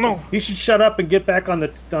I don't know. he should shut up and get back on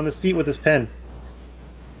the seat with his pen.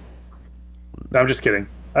 No, I'm just kidding.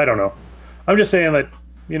 I don't know. I'm just saying that,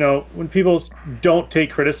 you know, when people don't take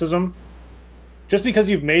criticism, just because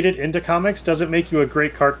you've made it into comics doesn't make you a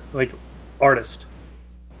great artist.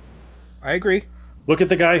 I agree. Look at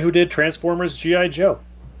the guy who did Transformers G.I. Joe.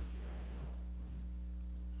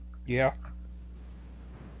 Yeah.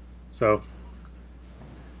 So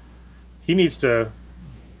he needs to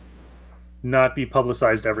not be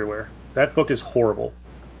publicized everywhere. That book is horrible.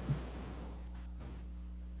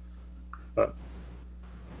 But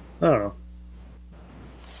I don't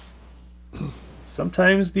know.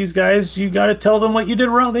 Sometimes these guys, you got to tell them what you did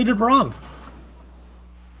wrong. They did wrong.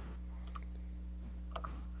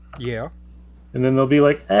 Yeah. And then they'll be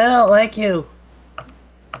like, I don't like you.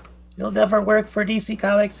 You'll never work for DC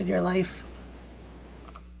Comics in your life.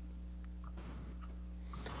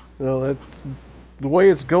 Well, that's the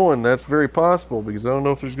way it's going. That's very possible because I don't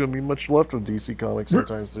know if there's going to be much left of DC Comics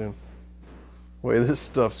anytime soon. The way this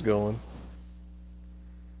stuff's going.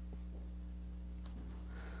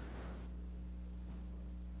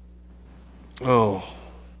 Oh.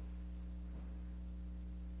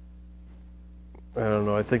 I don't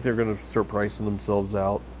know. I think they're going to start pricing themselves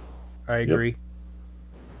out. I agree.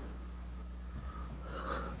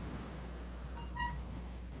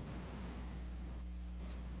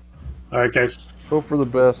 All right, guys. Hope for the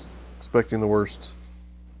best, expecting the worst.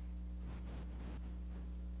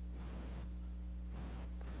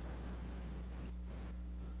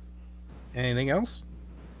 Anything else?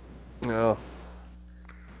 No.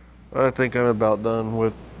 I think I'm about done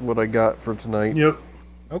with what I got for tonight. Yep.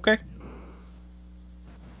 Okay.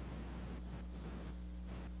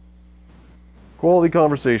 Quality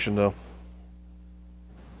conversation, though.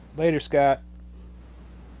 Later, Scott.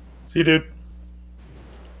 See you, dude.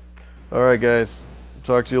 All right, guys.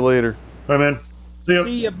 Talk to you later. Bye, man. See ya.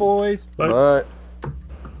 See ya, boys. Bye. Bye.